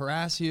try to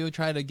harass you,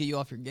 try to get you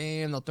off your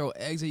game. They'll throw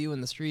eggs at you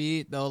in the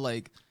street. They'll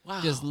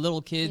just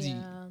little kids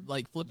Yeah.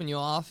 flipping you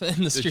off in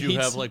the Did streets. you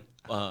have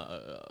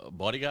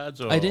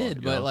bodyguards? Or, I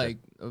did, but okay.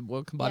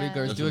 what can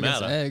bodyguards do Doesn't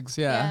against matter. eggs?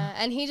 Yeah,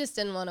 and he just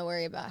didn't want to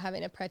worry about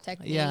having to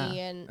protect me. Yeah.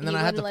 And then he I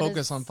had to wouldn't let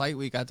focus us- on fight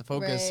week. I had to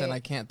focus, and Right. I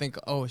can't think,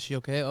 oh, is she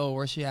okay? Oh,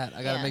 where's she at?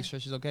 I got to Yeah. make sure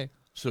she's okay.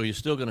 So you're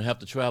still going to have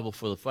to travel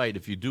for the fight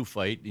if you do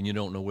fight and you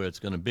don't know where it's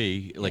going to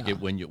be. Like Yeah.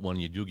 when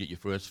you do get your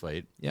first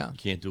fight, Yeah. you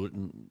can't do it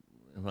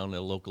around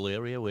a local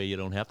area where you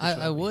don't have to. I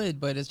travel.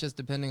 would, but it's just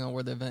depending on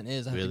where the event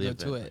is. I have Where to the go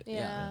to event it. is.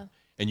 Yeah.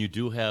 And you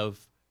do have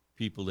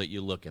people that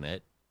you're looking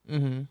at,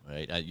 Mm-hmm.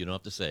 right? You don't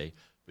have to say,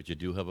 but you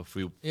do have a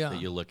few Yeah. that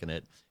you're looking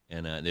at,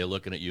 and they're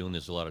looking at you, and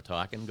there's a lot of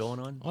talking going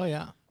on. Oh,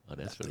 yeah. Oh,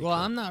 that's pretty Well,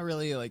 cool. I'm not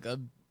really like a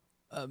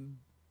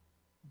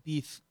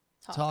beef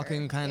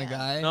talking kind of yeah.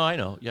 guy. No, I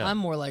know. Yeah. I'm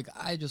more like,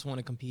 I just want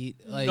to compete.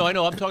 Like, no, I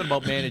know. I'm talking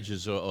about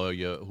managers or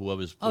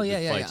whoever's Oh, putting yeah,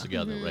 the yeah, fights yeah.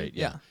 together, right?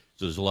 Yeah.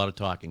 So there's a lot of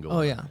talking going Oh,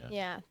 on. yeah.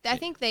 Yeah, I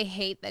think they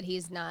hate that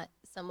he's not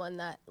someone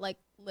that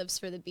lives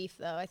for the beef,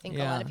 though. I think a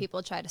lot Yeah. of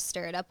people try to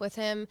stir it up with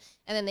him,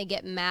 and then they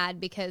get mad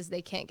because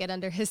they can't get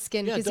under his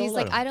skin Yeah, because don't he's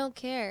let like, him. I don't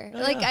care.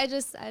 Yeah, Like yeah. I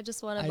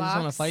just want to I box. just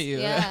wanna fight you.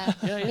 Yeah.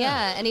 Yeah,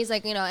 yeah. And he's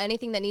like,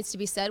 anything that needs to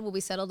be said will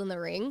be settled in the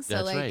ring. So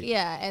That's right.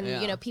 yeah, and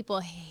Yeah. people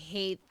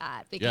hate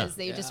that because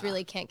they just Yeah.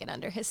 really can't get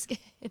under his skin.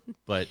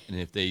 But and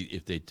if they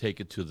take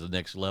it to the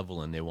next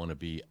level and they want to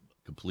be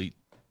complete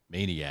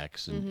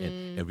maniacs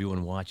and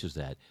everyone watches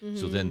that.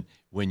 So then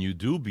when you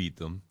do beat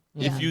them,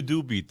 Yeah. if you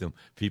do beat them,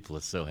 people are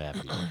so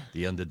happy.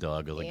 The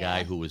underdog or the guy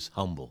Yeah. who is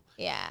humble.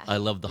 Yeah. I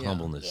love the Yeah.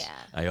 humbleness. Yeah.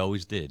 I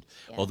always did.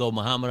 Yeah. Although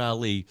Muhammad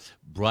Ali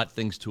brought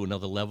things to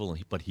another level,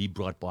 but he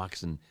brought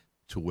boxing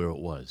to where it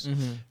was.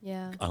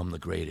 Yeah. I'm the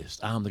greatest.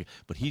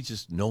 But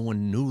no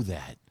one knew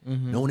that.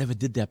 No one ever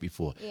did that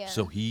before. Yeah.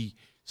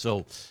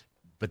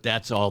 But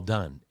that's all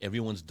done.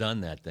 Everyone's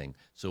done that thing.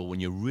 So when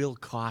you're real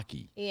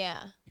cocky,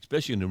 Yeah.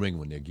 especially in the ring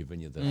when they're giving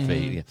you the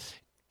fade,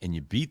 and you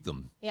beat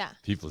them, Yeah.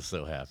 people are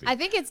so happy. I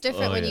think it's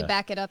different Oh, when yeah. you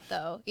back it up,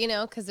 though,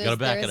 because Gotta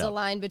back there it is a up.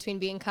 line between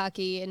being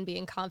cocky and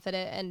being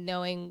confident and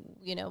knowing,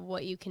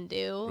 what you can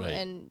do. Right.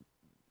 And,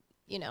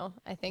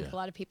 I think Yeah. a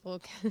lot of people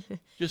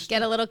Just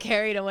get a little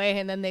carried away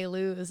and then they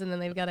lose and then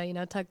they've got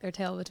to, tuck their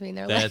tail between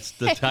their legs. That's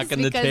the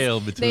tucking the because tail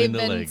between they've the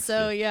been legs.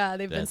 So, Yeah.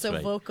 they've been That's so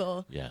right.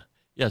 vocal. Yeah,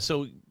 yeah.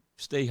 So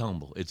stay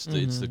humble. It's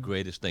the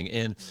greatest thing,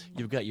 and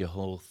you've got your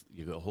whole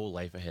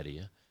life ahead of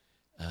you.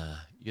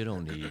 You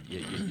don't need.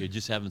 You're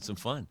just having some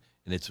fun,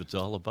 and it's what it's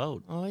all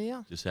about. Oh,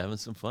 yeah. Just having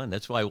some fun.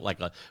 That's why,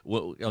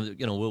 we'll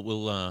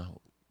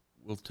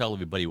tell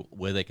everybody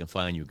where they can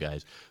find you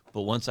guys.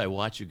 But once I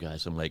watch you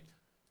guys, I'm like,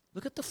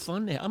 Look at the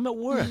fun there. I'm at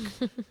work.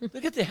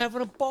 Look at they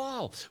having a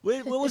ball.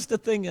 What was the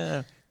thing?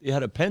 You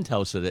had a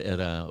penthouse at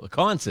a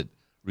concert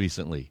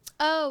recently.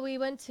 Oh, we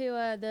went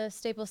to the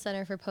Staples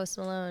Center for Post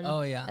Malone.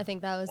 Oh, yeah. I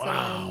think that was Wow.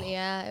 the one.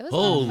 Yeah, it was. a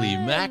lot of Holy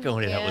fun.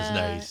 macaroni, that was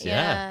nice.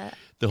 Yeah.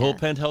 The whole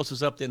penthouse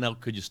was up there. Now,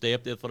 could you stay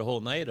up there for the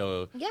whole night,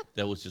 or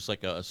that was just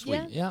like a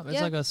suite? Yeah,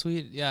 it's like a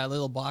suite. Yeah, a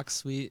little box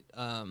suite.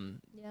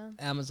 Yeah.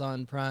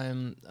 Amazon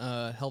Prime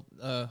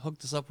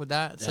hooked us up with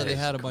that. So That they is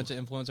had a bunch of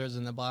influencers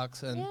in the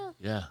box. And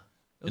Yeah.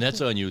 And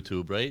that's on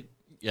YouTube, right?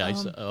 Yeah, I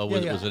saw,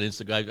 was it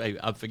Instagram?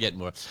 I'm forgetting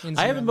more.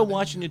 I haven't been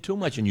watching it too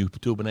much on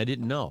YouTube, and I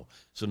didn't know.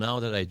 So now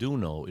that I do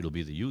know, it'll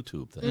be the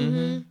YouTube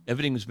thing.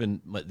 Everything's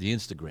been the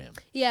Instagram.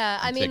 Yeah,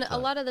 I mean, TikTok.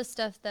 a lot of the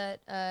stuff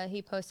that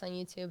he posts on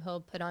YouTube, he'll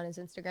put on his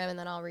Instagram, and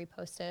then I'll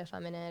repost it if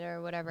I'm in it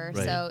or whatever.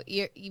 Right. So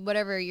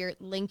whatever your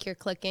link you're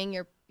clicking,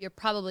 you're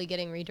probably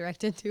getting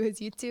redirected to his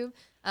YouTube.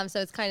 So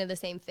it's kind of the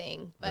same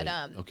thing. But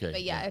Right. Okay,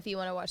 But yeah. if you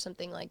want to watch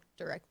something like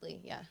directly,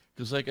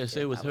 Because like I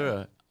say with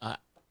her,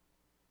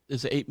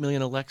 there's 8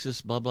 million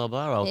Alexxis blah, blah,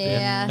 blah out there.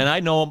 Yeah. And I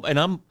know them,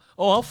 and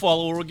I'll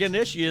follow her again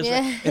this year.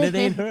 Yeah. And it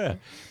ain't her.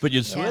 But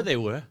you'd swear Yeah. they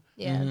were.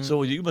 Yeah.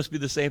 So you must be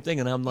the same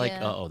thing. And I'm like,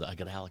 Yeah. I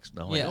got Alex.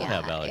 No, I Yeah. don't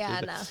have Alex. Yeah,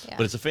 no, yeah.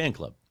 But it's a fan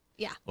club.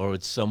 Yeah. Or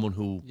it's someone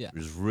who Yeah.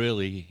 is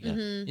really. Yeah. you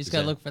Is just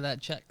gotta that- look for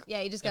that check.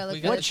 Yeah, you just If gotta we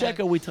look got for What the check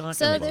are we talking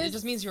So about? there's- It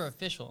just means you're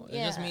official. It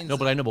just Yeah. means No,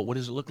 but I know. But what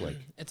does it look like?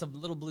 it's a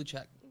little blue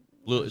check.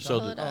 Blue, so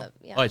Pull it up,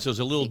 yeah. all right. So it's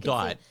a little You can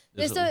dot. see.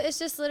 There's So a- it's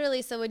just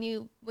literally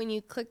when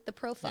you click the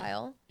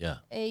profile, yeah.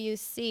 you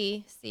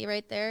see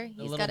right there. He's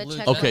little got a blue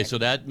check. check. Okay, mark. so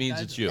that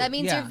means it's you. That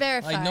means you're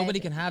verified. Like nobody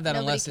can have that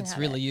Nobody unless can it's have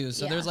really it. you.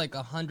 So Yeah. there's like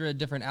 100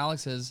 different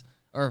Alexes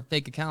or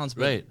fake accounts,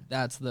 but Right.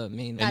 that's the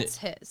main. That's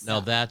his.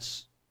 Now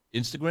that's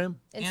Instagram.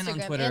 And on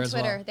Instagram Twitter and as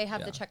well. Twitter, they have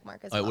Yeah. the check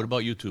mark as All right, well. what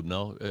about YouTube?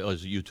 No, or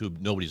is it YouTube?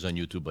 Nobody's on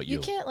YouTube but you.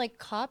 You can't like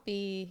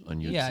copy.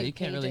 On YouTube. Yeah, you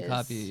can't really pages.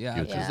 copy. Yeah,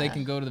 YouTube. because they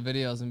can go to the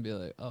videos and be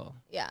like, oh.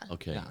 Yeah.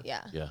 Okay.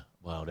 Yeah. Yeah.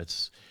 Wow,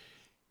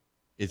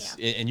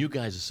 and you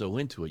guys are so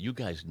into it. You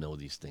guys know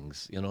these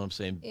things. You know what I'm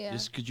saying? Yeah.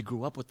 Just because you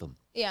grew up with them.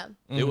 Yeah.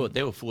 They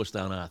were forced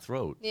down our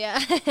throat.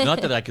 Yeah.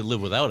 Not that I could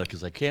live without it,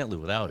 because I can't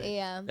live without it.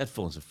 Yeah. That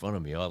phone's in front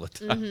of me all the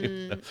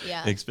time.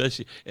 Yeah.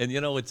 Especially, and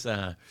it's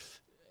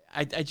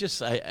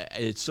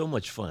it's so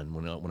much fun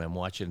when I'm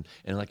watching,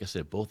 and like I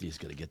said, both of you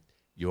got to get.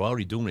 You're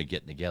already doing it,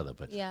 getting together,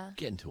 but Yeah.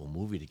 getting to a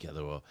movie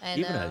together, or I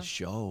even know. a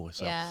show or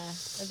something. Yeah.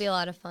 It'd be a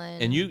lot of fun.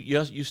 And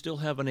you still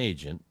have an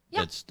agent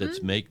Yeah.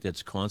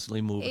 that's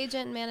constantly moving.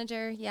 Agent,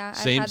 manager, yeah.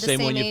 Same- I've had the same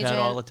same one you've had agent.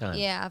 all the time.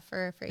 Yeah,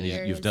 for And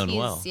you've years. done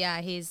well.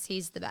 Yeah, he's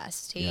the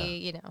best.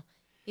 He,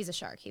 he's a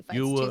shark. He fights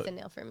You, tooth and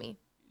nail for me.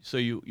 So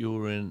you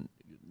were in.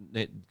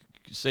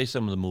 Say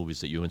some of the movies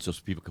that you were in, so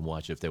people can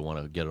watch it if they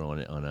want to get it on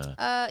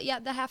a. Yeah,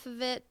 the half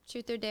of it,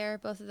 Truth or Dare,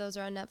 both of those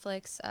are on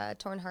Netflix.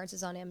 Torn Hearts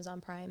is on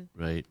Amazon Prime.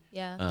 Right.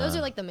 Yeah, those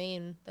are like the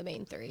main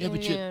three. Yeah,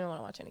 but you you- don't want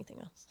to watch anything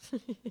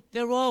else.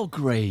 They're all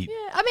great.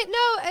 Yeah, I mean,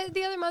 no,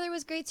 The Other Mother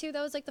was great too.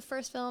 That was like the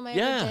first film I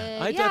Yeah, ever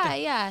did. I thought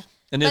that- Yeah.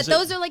 And But there's a-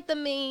 those are like the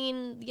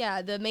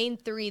main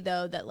three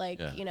though that like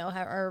Yeah.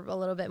 are a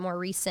little bit more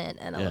recent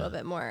and a Yeah. little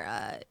bit more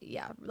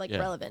Yeah.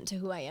 relevant to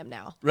who I am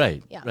now.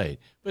 Right. Yeah. Right.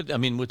 But I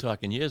mean, we're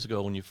talking years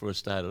ago when you first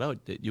started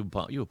out. That you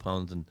were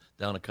pounding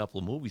down a couple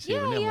of movies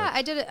here and there. Yeah, Like,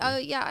 I did it.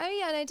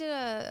 And I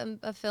did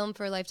a film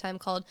for Lifetime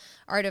called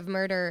Art of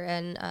Murder,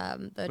 and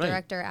the Right.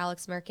 director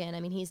Alex Merkin. I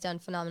mean, he's done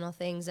phenomenal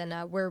things,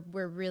 and we're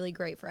really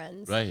great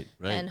friends. Right.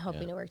 Right. And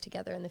hoping yeah. to work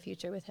together in the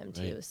future with him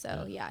too. Right,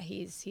 So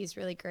he's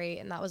really great,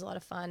 and that was a lot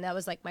of fun. That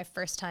was like my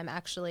first time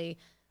actually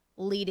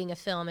leading a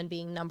film and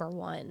being number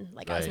one.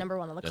 Like I was Right. number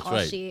one on the That's call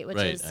right. sheet, which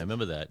right. is I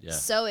remember that. Yeah.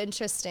 so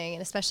interesting,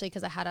 and especially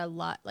because I had a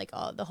lot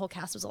the whole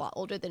cast was a lot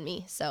older than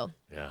me. So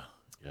Yeah.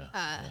 Yeah.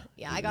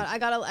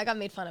 I got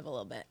made fun of a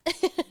little bit.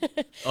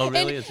 Oh,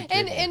 really? And, As a kid?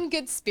 and in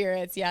good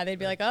spirits, yeah. They'd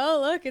be like, "Oh,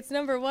 look, it's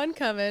number one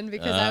coming,"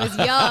 because I was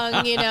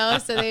young,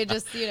 so they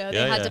just, they Yeah,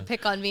 had yeah. to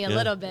pick on me a Yeah.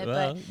 little bit.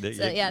 Well, but they-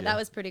 so, yeah. that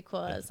was pretty cool.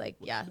 I was like,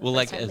 Well, first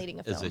like time leading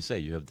a as film. they say,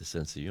 you have the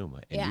sense of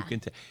humor, and you Yeah.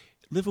 can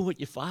living with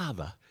your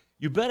father.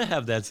 You better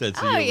have that sense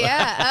of Oh humor.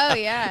 yeah, oh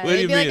yeah. What do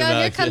They'd you be like, mean, "Oh, here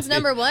Alex? comes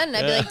number one," and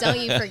I'd be like, "Don't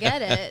you forget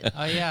it."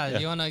 Oh yeah. Do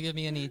you want to give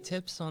me any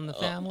tips on the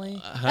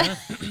family? Huh?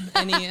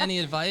 any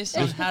advice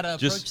on how to approach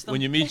Just them?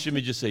 when you meet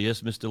Jimmy, just say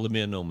yes, Mr.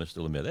 Lemire, no, Mr.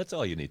 Lemire. That's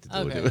all you need to do.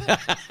 Okay.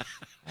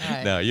 All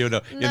right. No, you know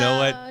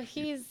what? No,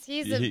 he's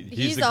He's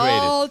the the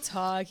all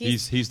talk.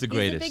 He's the He's a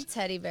greatest. big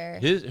teddy bear.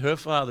 Her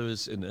father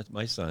is, and that's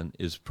my son,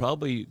 is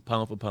probably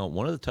pound for pound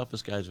one of the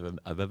toughest guys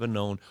I've ever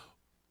known.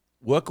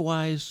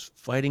 Work-wise,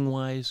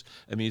 fighting-wise.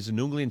 I mean, he's a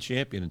New England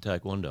champion in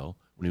Taekwondo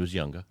when he was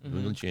younger. New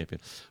England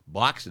champion.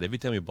 Boxing. Every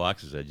time he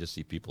boxes, I just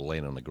see people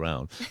laying on the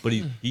ground. But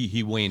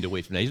he waned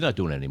away from that. He's not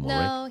doing it anymore,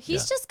 No, right?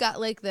 he's just got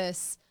like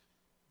this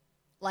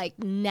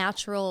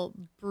natural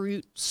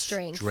brute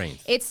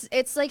strength.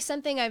 It's like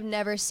something I've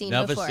never seen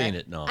Never before. seen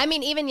it, no. I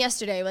mean, even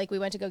yesterday, we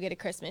went to go get a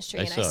Christmas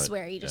tree, I and I saw it,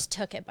 swear he yeah. just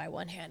took it by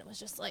one hand and was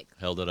just like,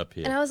 Held it up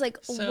here. and I was like,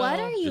 So- what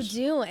are you Just-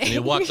 doing? And he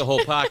walked the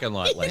whole parking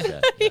lot like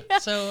that. Yeah.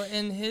 So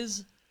in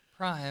his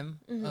prime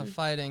of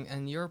fighting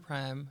and your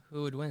prime,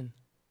 who would win?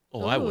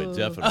 Oh, I would Ooh.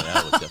 definitely.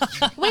 I would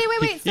definitely.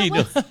 Wait. So You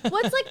know-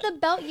 what's like the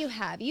belt you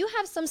have? You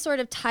have some sort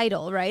of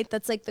title, right?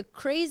 That's like the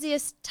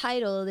craziest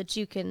title that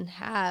you can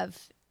have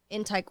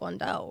in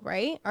Taekwondo,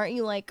 right? Aren't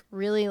you like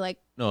really like?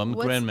 No, I'm a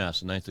what's-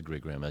 grandmaster, 9th degree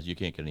grandmaster. You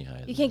can't get any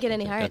higher. You can't get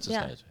any higher. That's as Yeah,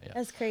 high as, yeah.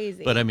 that's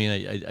crazy. But I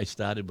mean, I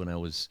started when I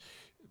was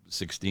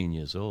 16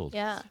 years old.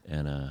 Yeah.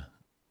 And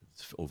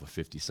it's over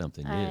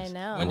 50-something I years.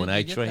 know. And when did I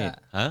you get trained,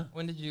 that? huh?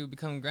 When did you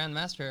become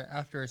grandmaster?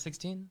 After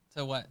 16?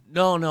 So what?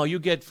 No, you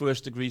get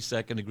 1st degree,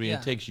 2nd degree.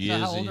 And it takes years.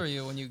 So how and old were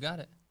you when you got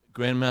it?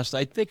 Grandmaster,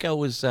 I think I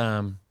was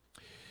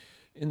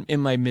in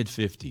my mid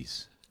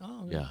 50s.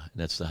 Oh, Yeah, and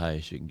that's the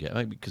highest you can get,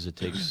 right? Because it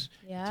takes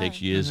Yeah.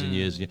 takes years and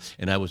years.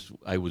 And I was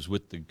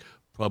with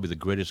probably the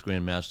greatest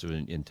grandmaster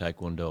in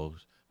Taekwondo,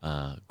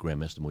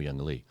 Grandmaster Mu Young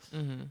Lee.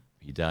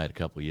 He died a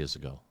couple of years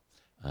ago,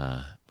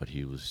 but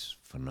he was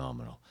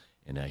phenomenal,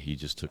 and he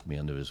just took me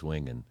under his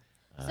wing. And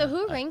So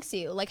who ranks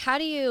you? Like, how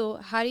do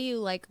you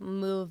like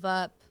move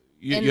up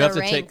in you the have to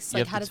ranks? you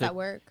Like, have how to does take- that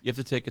work? You have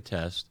to take a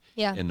test.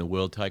 Yeah. In the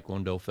World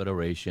Taekwondo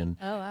Federation.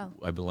 Oh wow.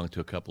 I belong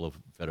to a couple of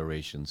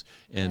federations,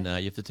 and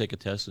you have to take a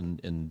test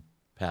and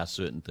pass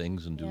certain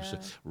things and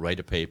write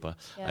a paper.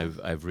 Yeah.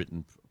 I've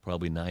written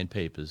probably 9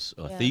 papers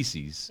or Yeah.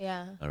 theses.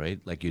 Yeah. All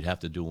right, like you'd have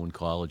to do in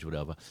college,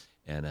 whatever,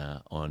 and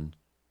on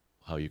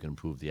how you can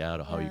improve the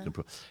art or how you can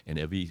improve. And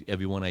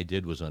every one I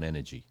did was on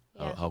energy.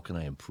 Yeah. How can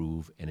I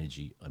improve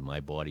energy on my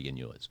body and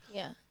yours?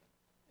 Yeah.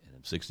 And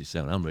I'm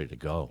 67. I'm ready to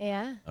go.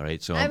 Yeah. All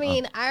right. So I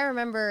mean, I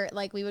remember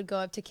like we would go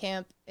up to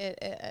camp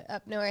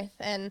up north,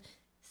 and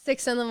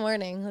 6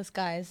 a.m. those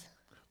guys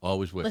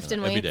always working lifting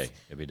every weights, day,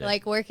 every day.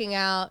 like working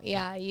out.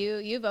 Yeah,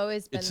 you've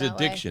always been It's that an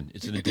addiction.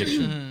 It's an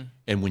addiction.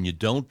 And when you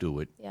don't do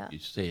it, Yeah. you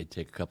say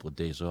take a couple of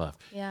days off.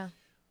 way. Yeah.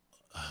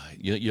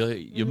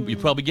 You're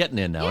probably getting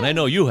there now, and I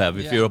know you have.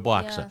 If Yeah. you're a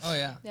boxer, Oh,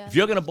 yeah. Yeah. if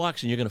you're going to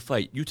box and you're going to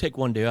fight, you take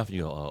one day off and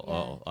you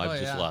go, I've Oh,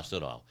 just yeah. lost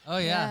it all. Oh,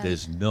 yeah.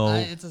 There's no.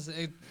 We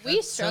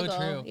that's struggle. So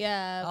true.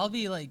 Yeah. I'll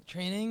be like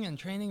training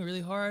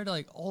really hard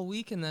like all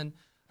week, and then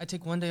I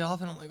take one day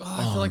off, and I'm like,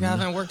 I feel like I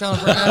haven't worked out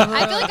forever.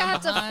 I feel like I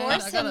have to I'm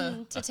force behind.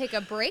 him to take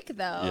a break,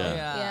 though. Yeah.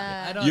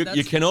 Yeah. I don't, you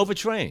that's, can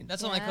overtrain.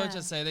 that's what my Yeah.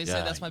 coaches say. They Yeah.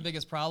 say that's my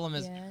biggest problem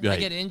is Yeah. I Right.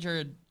 get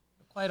injured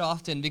quite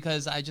often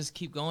because I just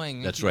keep going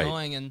and That's keep right.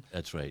 going, and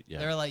That's right. Yeah.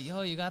 they're like,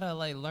 yo, you gotta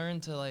like learn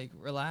to like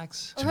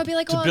relax. Or he'll be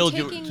like, to "Oh, build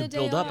I'm taking to the day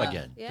build up off."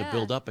 again. Yeah. To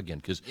build up again,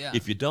 because Yeah.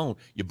 if you don't,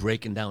 you're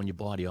breaking down your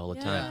body all the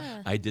Yeah.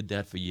 time. I did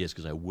that for years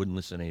because I wouldn't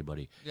listen to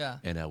anybody. Yeah.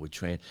 And I would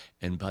train,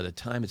 and by the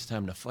time it's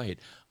time to fight,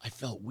 I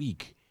felt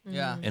weak.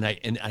 Yeah. And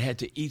I had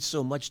to eat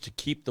so much to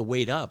keep the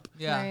weight up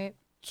Yeah. Right.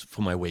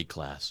 for my weight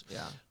class.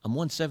 Yeah. I'm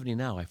 170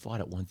 now. I fought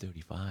at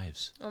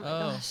 135s. Oh my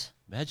Oh. gosh.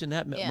 Imagine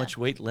that Yeah. much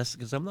weight less,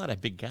 because I'm not a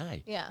big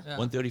guy. Yeah. Yeah.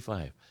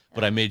 135.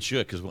 But I made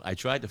sure, because I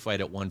tried to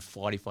fight at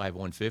 145,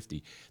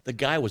 150. The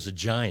guy was a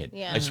giant.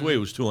 Yeah. I swear he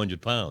was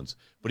 200 pounds.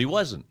 But he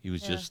wasn't. He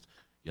was just,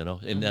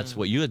 and that's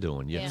what you're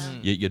doing. Yeah.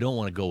 You don't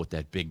want to go with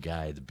that big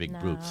guy, the big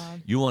brute. No.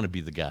 You want to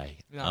be the guy.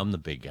 No. I'm the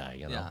big guy,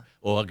 Yeah.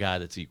 or a guy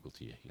that's equal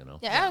to you,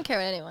 Yeah, I don't care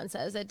what anyone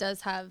says. It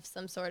does have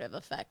some sort of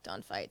effect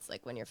on fights.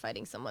 Like when you're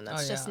fighting someone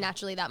that's just yeah.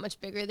 naturally that much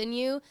bigger than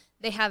you,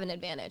 they have an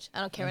advantage. I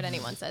don't care what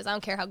anyone says. I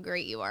don't care how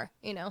great you are,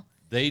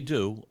 They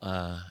do,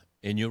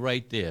 and you're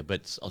right there.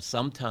 But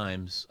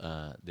sometimes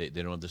they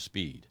don't have the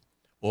speed.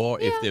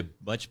 Or if they're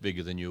much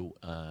bigger than you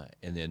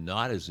and they're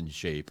not as in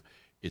shape,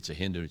 it's a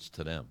hindrance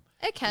to them.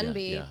 It can Yeah,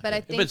 be, yeah, but yeah.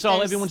 I think But it's all,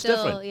 there's everyone's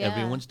still, different. yeah.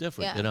 Everyone's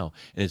different, Yeah.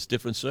 And it's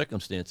different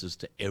circumstances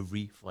to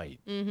every fight,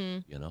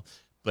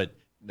 But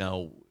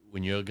now,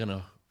 when you're going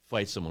to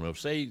fight someone, or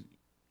say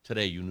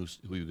today you knew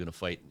who you were going to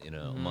fight in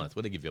a month,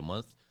 what, they give you a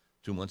month,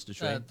 2 months to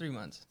train? 3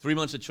 months. 3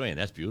 months to train,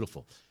 that's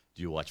beautiful.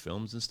 Do you watch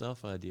films and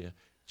stuff? Do you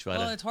try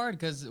Well, to? it's hard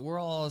because we're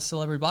all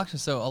celebrity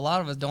boxers, so a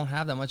lot of us don't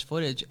have that much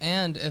footage.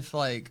 And if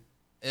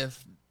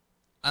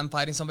I'm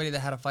fighting somebody that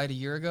had a fight a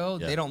year ago,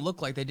 Yeah. they don't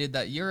look like they did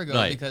that year ago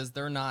Right. because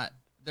they're not.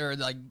 They're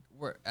like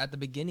we're at the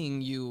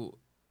beginning. You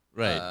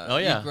Right. Oh,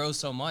 yeah. you grow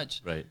so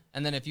much. Right.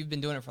 And then if you've been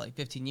doing it for like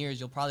 15 years,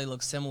 you'll probably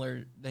look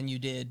similar than you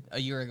did a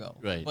year ago.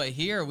 Right. But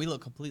here we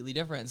look completely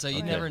different, so you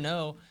Okay. never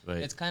know. Right.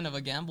 It's kind of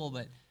a gamble,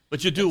 but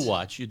But you do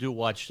watch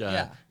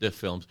Yeah. the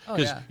films, Oh,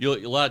 because yeah.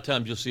 a lot of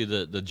times you'll see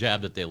the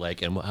jab that they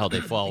like and how they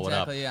follow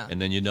Exactly, it yeah. up, and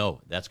then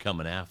that's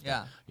coming after.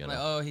 yeah, you like,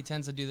 know. oh, he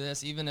tends to do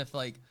this. Even if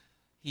like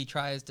he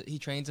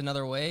trains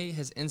another way,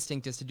 his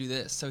instinct is to do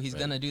this, so he's Right.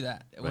 gonna do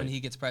that when Right.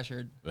 he gets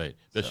pressured. Right,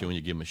 especially when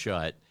you give them a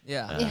shot.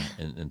 Yeah.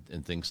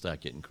 And things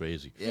start getting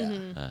crazy.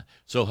 Yeah.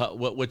 So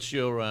what's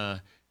your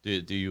do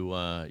you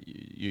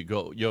you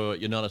go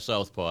you're not a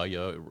southpaw,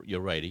 you're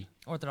righty,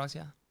 Orthodox,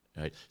 yeah.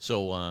 right?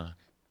 So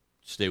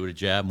stay with a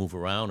jab, move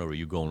around, or are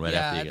you going right yeah,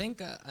 after I you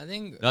think I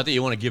think Not that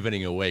you want to give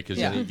anything away, because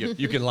Yeah.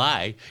 you can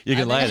lie. You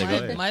can lie. I And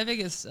think go, "Hey." my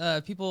biggest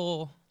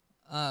people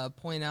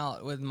point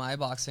out with my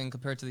boxing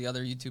compared to the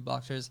other YouTube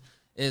boxers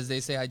is they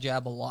say I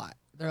jab a lot.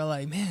 They're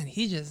like, man,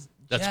 he just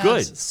That's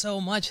jabs good. so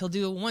much. He'll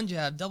do one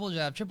jab, double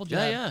jab, triple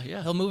jab.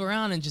 Yeah. He'll move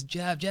around and just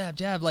jab, jab,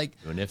 jab. Like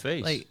in their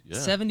face. like yeah.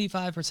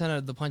 75%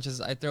 of the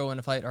punches I throw in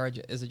a fight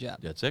is a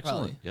jab. That's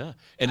excellent. probably. Yeah,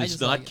 and I it's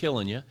just not like it.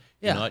 killing you.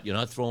 Yeah. You're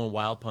not throwing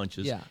wild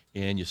punches. Yeah.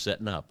 And you're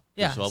setting up.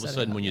 Yeah, So all of a setting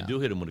sudden, up, when you yeah. do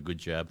hit them with a good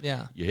jab,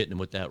 Yeah. you're hitting them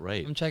with that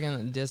right. I'm checking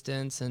the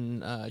distance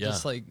and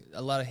just like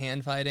a lot of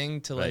hand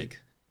fighting to Right. like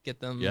get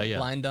them, Yeah.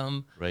 blind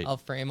them. Right. I'll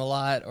frame a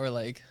lot or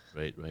like,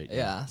 Right.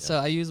 yeah. So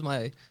I use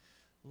my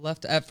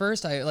left. At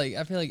first,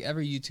 I feel like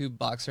every YouTube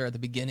boxer at the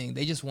beginning,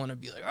 they just want to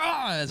be like,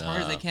 as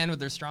hard as they can with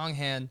their strong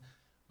hand.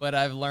 But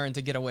I've learned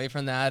to get away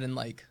from that and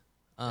like,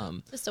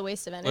 Just a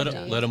waste of energy.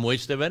 let them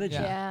waste their energy.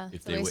 Yeah. If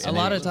it's they waste a of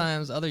lot of energy.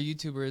 times other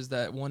YouTubers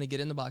that want to get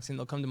into boxing,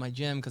 they'll come to my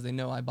gym because they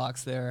know I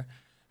box there.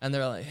 And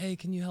they're like, hey,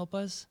 can you help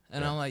us?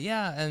 And I'm like,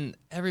 yeah. And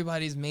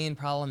everybody's main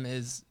problem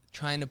is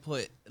trying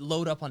to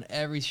load up on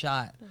every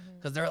shot.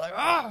 Because they're like,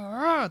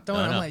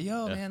 throwing. I'm like,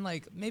 yo, man,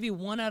 like maybe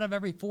 1 out of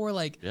every 4,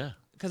 like,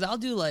 because I'll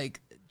do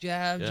like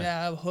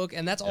jab, hook,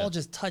 and that's all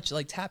just touch,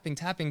 like tapping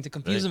to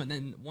confuse them, and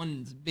then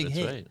one big That's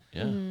hit. right.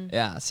 Yeah.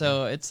 Yeah,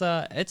 so it's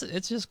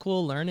just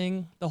cool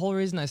learning. The whole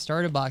reason I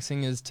started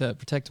boxing is to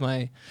protect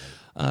my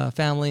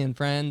family and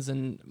friends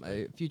and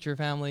my future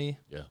family.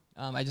 Yeah.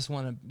 I just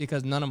want to,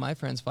 because none of my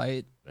friends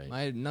fight.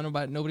 Right.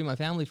 Nobody in my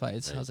family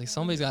fights. Right. I was like,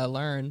 somebody's got to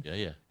learn.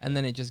 Yeah. And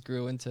then it just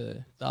grew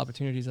into the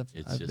opportunities I've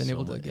It's just been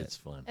able so to much, get. It's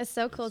fun. It's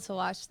so cool to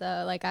watch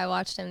though. Like I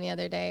watched him the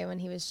other day when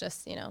he was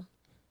just,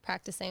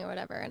 practicing or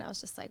whatever, and I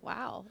was just like,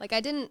 wow. Like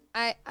I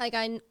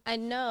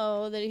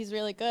know that he's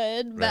really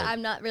good, but Right.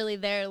 I'm not really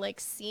there like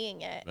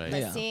seeing it. Right. But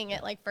Yeah. seeing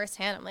it like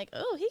firsthand, I'm like,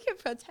 oh, he can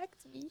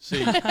protect me.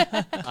 See,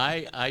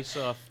 I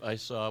saw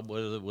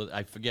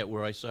I forget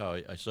where I saw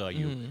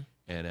you,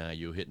 and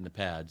you were hitting the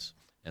pads,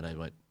 and I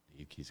went,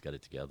 he's got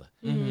it together.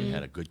 You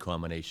had a good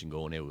combination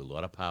going there with a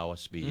lot of power,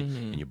 speed,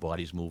 and your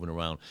body's moving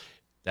around.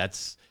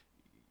 That's,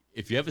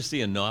 if you ever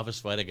see a novice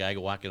fighter guy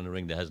walking in the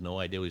ring that has no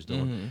idea what he's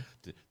doing,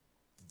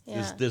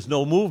 Yeah. there's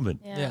no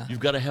movement. Yeah. You've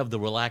got to have the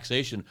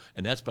relaxation,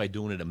 and that's by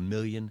doing it a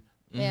million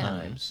Yeah.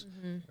 times.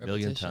 Million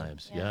Repetition.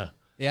 times, Yeah.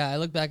 Yeah, I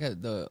look back at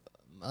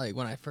like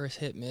when I first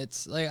hit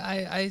mitts. Like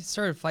I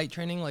started fight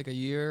training like a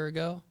year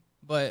ago,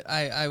 but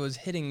I was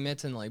hitting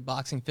mitts and like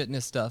boxing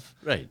fitness stuff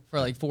Right. for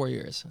like 4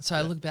 years. So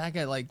I look back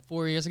at like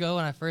 4 years ago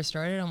when I first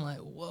started. I'm like,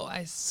 whoa,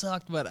 I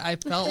sucked, but I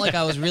felt like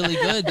I was really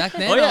good back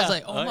then. Oh, I yeah. was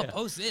like, Oh, I'm gonna yeah.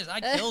 post this. I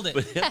killed it.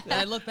 And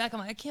I look back, I'm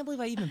like, I can't believe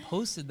I even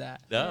posted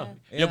that. No.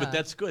 Yeah. Yeah, but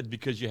that's good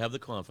because you have the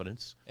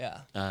confidence.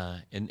 Yeah.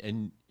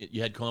 And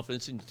you had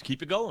confidence and to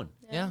keep it going.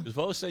 Yeah. Because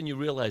all of a sudden you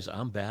realize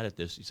I'm bad at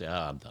this, you say,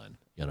 I'm done.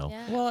 Yeah.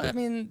 Well, I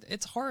mean,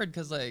 it's hard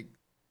because like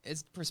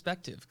it's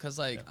perspective. Because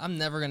like I'm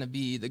never gonna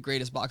be the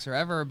greatest boxer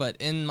ever, but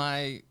in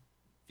my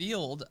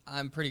field,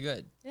 I'm pretty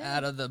good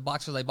out of the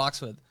boxers I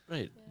box with.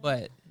 Right.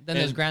 But then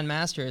there's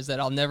grandmasters that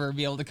I'll never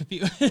be able to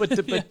compete with.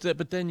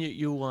 But then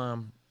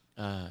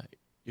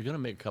you're gonna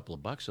make a couple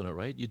of bucks on it,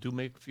 right? You do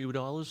make a few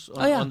dollars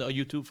on, Oh, yeah. on the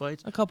YouTube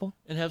fights A couple.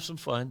 and have some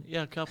fun.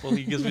 Yeah, a couple.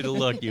 He gives me the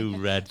look, you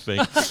rat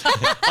fink.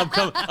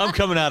 I'm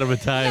coming out of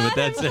retirement. Not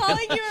That's him it.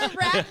 calling you a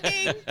rat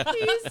fink.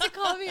 He used to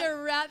call me a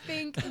rat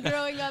fink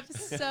growing up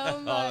so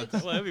much.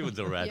 Well, everyone's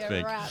a rat You're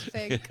fink. a rat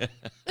fink.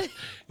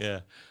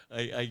 Yeah,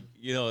 I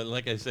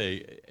like I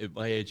say, at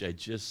my age,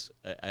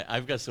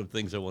 I've got some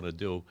things I want to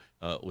do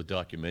with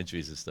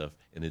documentaries and stuff,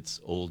 and it's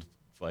old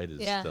fighters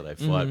that I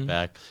fought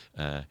back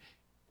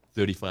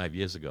 35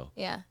 years ago.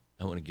 Yeah.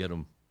 I want to get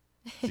them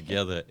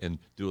together and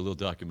do a little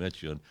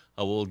documentary on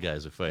how old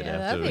guys are fighting Yeah,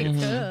 after. that'd be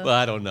cool. Well,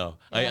 I don't know.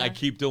 Yeah. I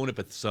keep doing it,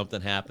 but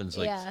something happens,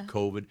 like Yeah.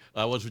 COVID.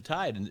 I was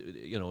retired, and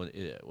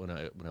when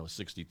I was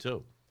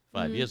 62,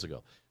 5 years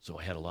ago. So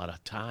I had a lot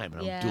of time,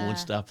 and I'm Yeah. doing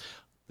stuff.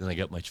 Then I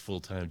got my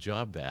full-time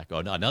job back, or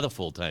another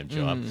full-time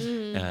job.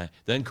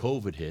 Then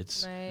COVID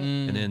hits, Right.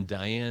 and then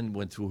Diane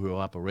went through her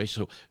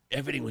operation. So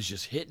everything was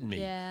just hitting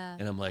me. Yeah.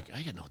 And I'm like,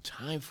 I got no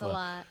time a for,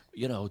 lot.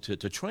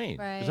 to train. Because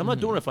Right. I'm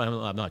not doing it if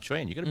I'm not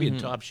trained. You got to be in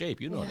top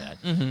shape. You know that.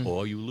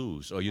 Or you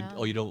lose, or you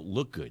don't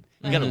look good.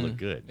 You got to look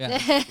good. Yeah.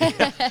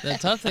 The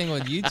tough thing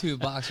with YouTube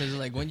boxers is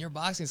like when you're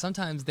boxing,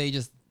 sometimes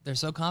they're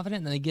so confident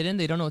and then they get in,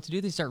 they don't know what to do.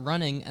 They start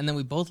running, and then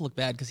we both look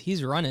bad because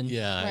he's running.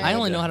 Yeah. Right. I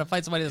only know how to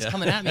fight somebody that's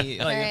coming at me.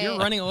 Like if you're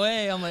Right. running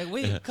away, I'm like,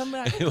 wait, come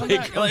back, come Wait,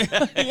 back. come Like,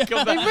 back,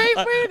 come back.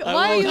 Wait, I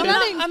why are won't you hit-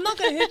 running? I'm not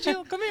gonna hit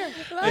you. Come here.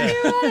 Why are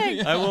you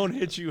running? I won't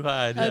hit you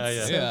hard.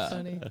 That's so Yeah.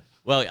 funny.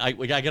 Well, I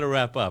got to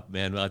wrap up,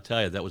 man. I'll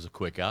tell you, that was a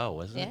quick hour,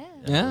 wasn't it?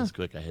 Yeah. Yeah. It was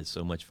quick. I had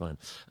so much fun.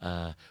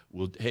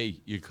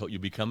 Hey, you'll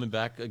be coming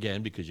back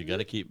again because you got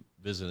to keep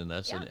visiting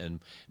us Yeah.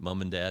 and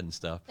mom and dad and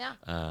stuff.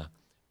 Yeah.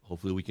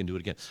 Hopefully we can do it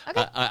again.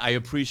 Okay. I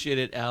appreciate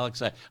it,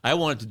 Alex. I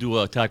wanted to do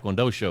a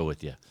Taekwondo show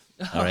with you.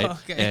 All right.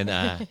 Okay. And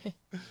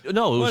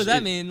no, What does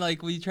that mean?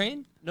 Like we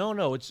train?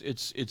 No,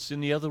 it's in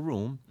the other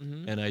room,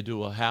 and I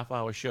do a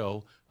half-hour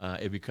show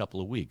every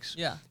couple of weeks.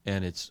 Yeah.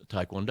 And it's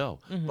Taekwondo.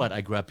 But I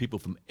grab people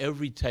from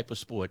every type of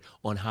sport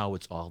on how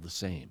it's all the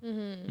same.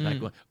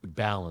 Taekwondo,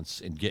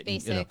 balance and getting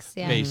Basics,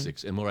 yeah.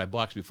 basics. And where I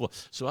boxed before,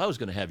 so I was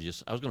going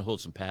to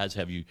hold some pads,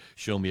 have you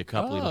show me a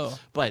couple of them. Oh.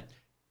 But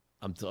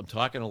I'm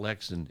talking to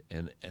Lex, and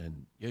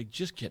you're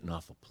just getting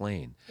off a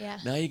plane. Yeah.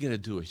 Now you're going to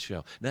do a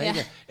show. Now Yeah.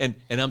 you're gonna,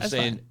 and I'm That's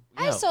saying. fine.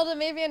 I yeah, told him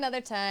maybe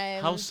another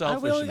time. how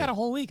selfish. We only am got I? a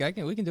whole week.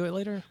 We can do it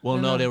later. Well,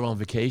 no, they're on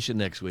vacation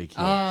next week.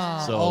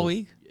 Ah, So, all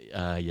week.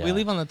 Yeah. We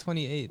leave on the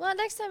 28th. Well,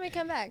 next time we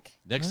come back.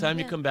 Next time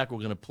you Yeah. come back, we're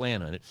going to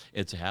plan on it.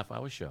 It's a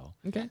half-hour show.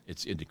 Okay.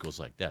 It goes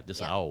like that. This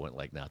Yeah. hour went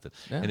like nothing.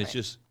 Yeah. And it's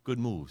just good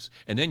moves.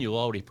 And then you'll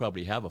already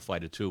probably have a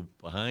fight or two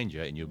behind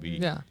you, and you'll be...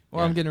 Yeah.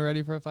 Or Yeah. I'm getting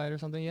ready for a fight or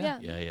something. Yeah.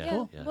 Yeah.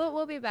 Cool. Yeah.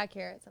 We'll be back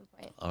here at some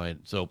point. All right,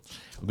 so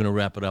we're going to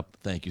wrap it up.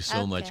 Thank you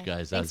so much, Okay.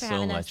 guys. Thanks That's for so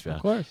having much. us.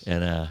 Of course.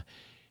 And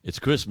it's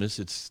Christmas.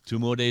 It's 2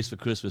 more days for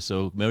Christmas.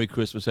 So Merry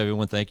Christmas,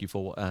 everyone. Thank you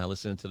for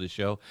listening to the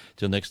show.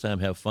 Till next time,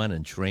 have fun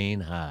and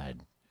train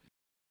hard.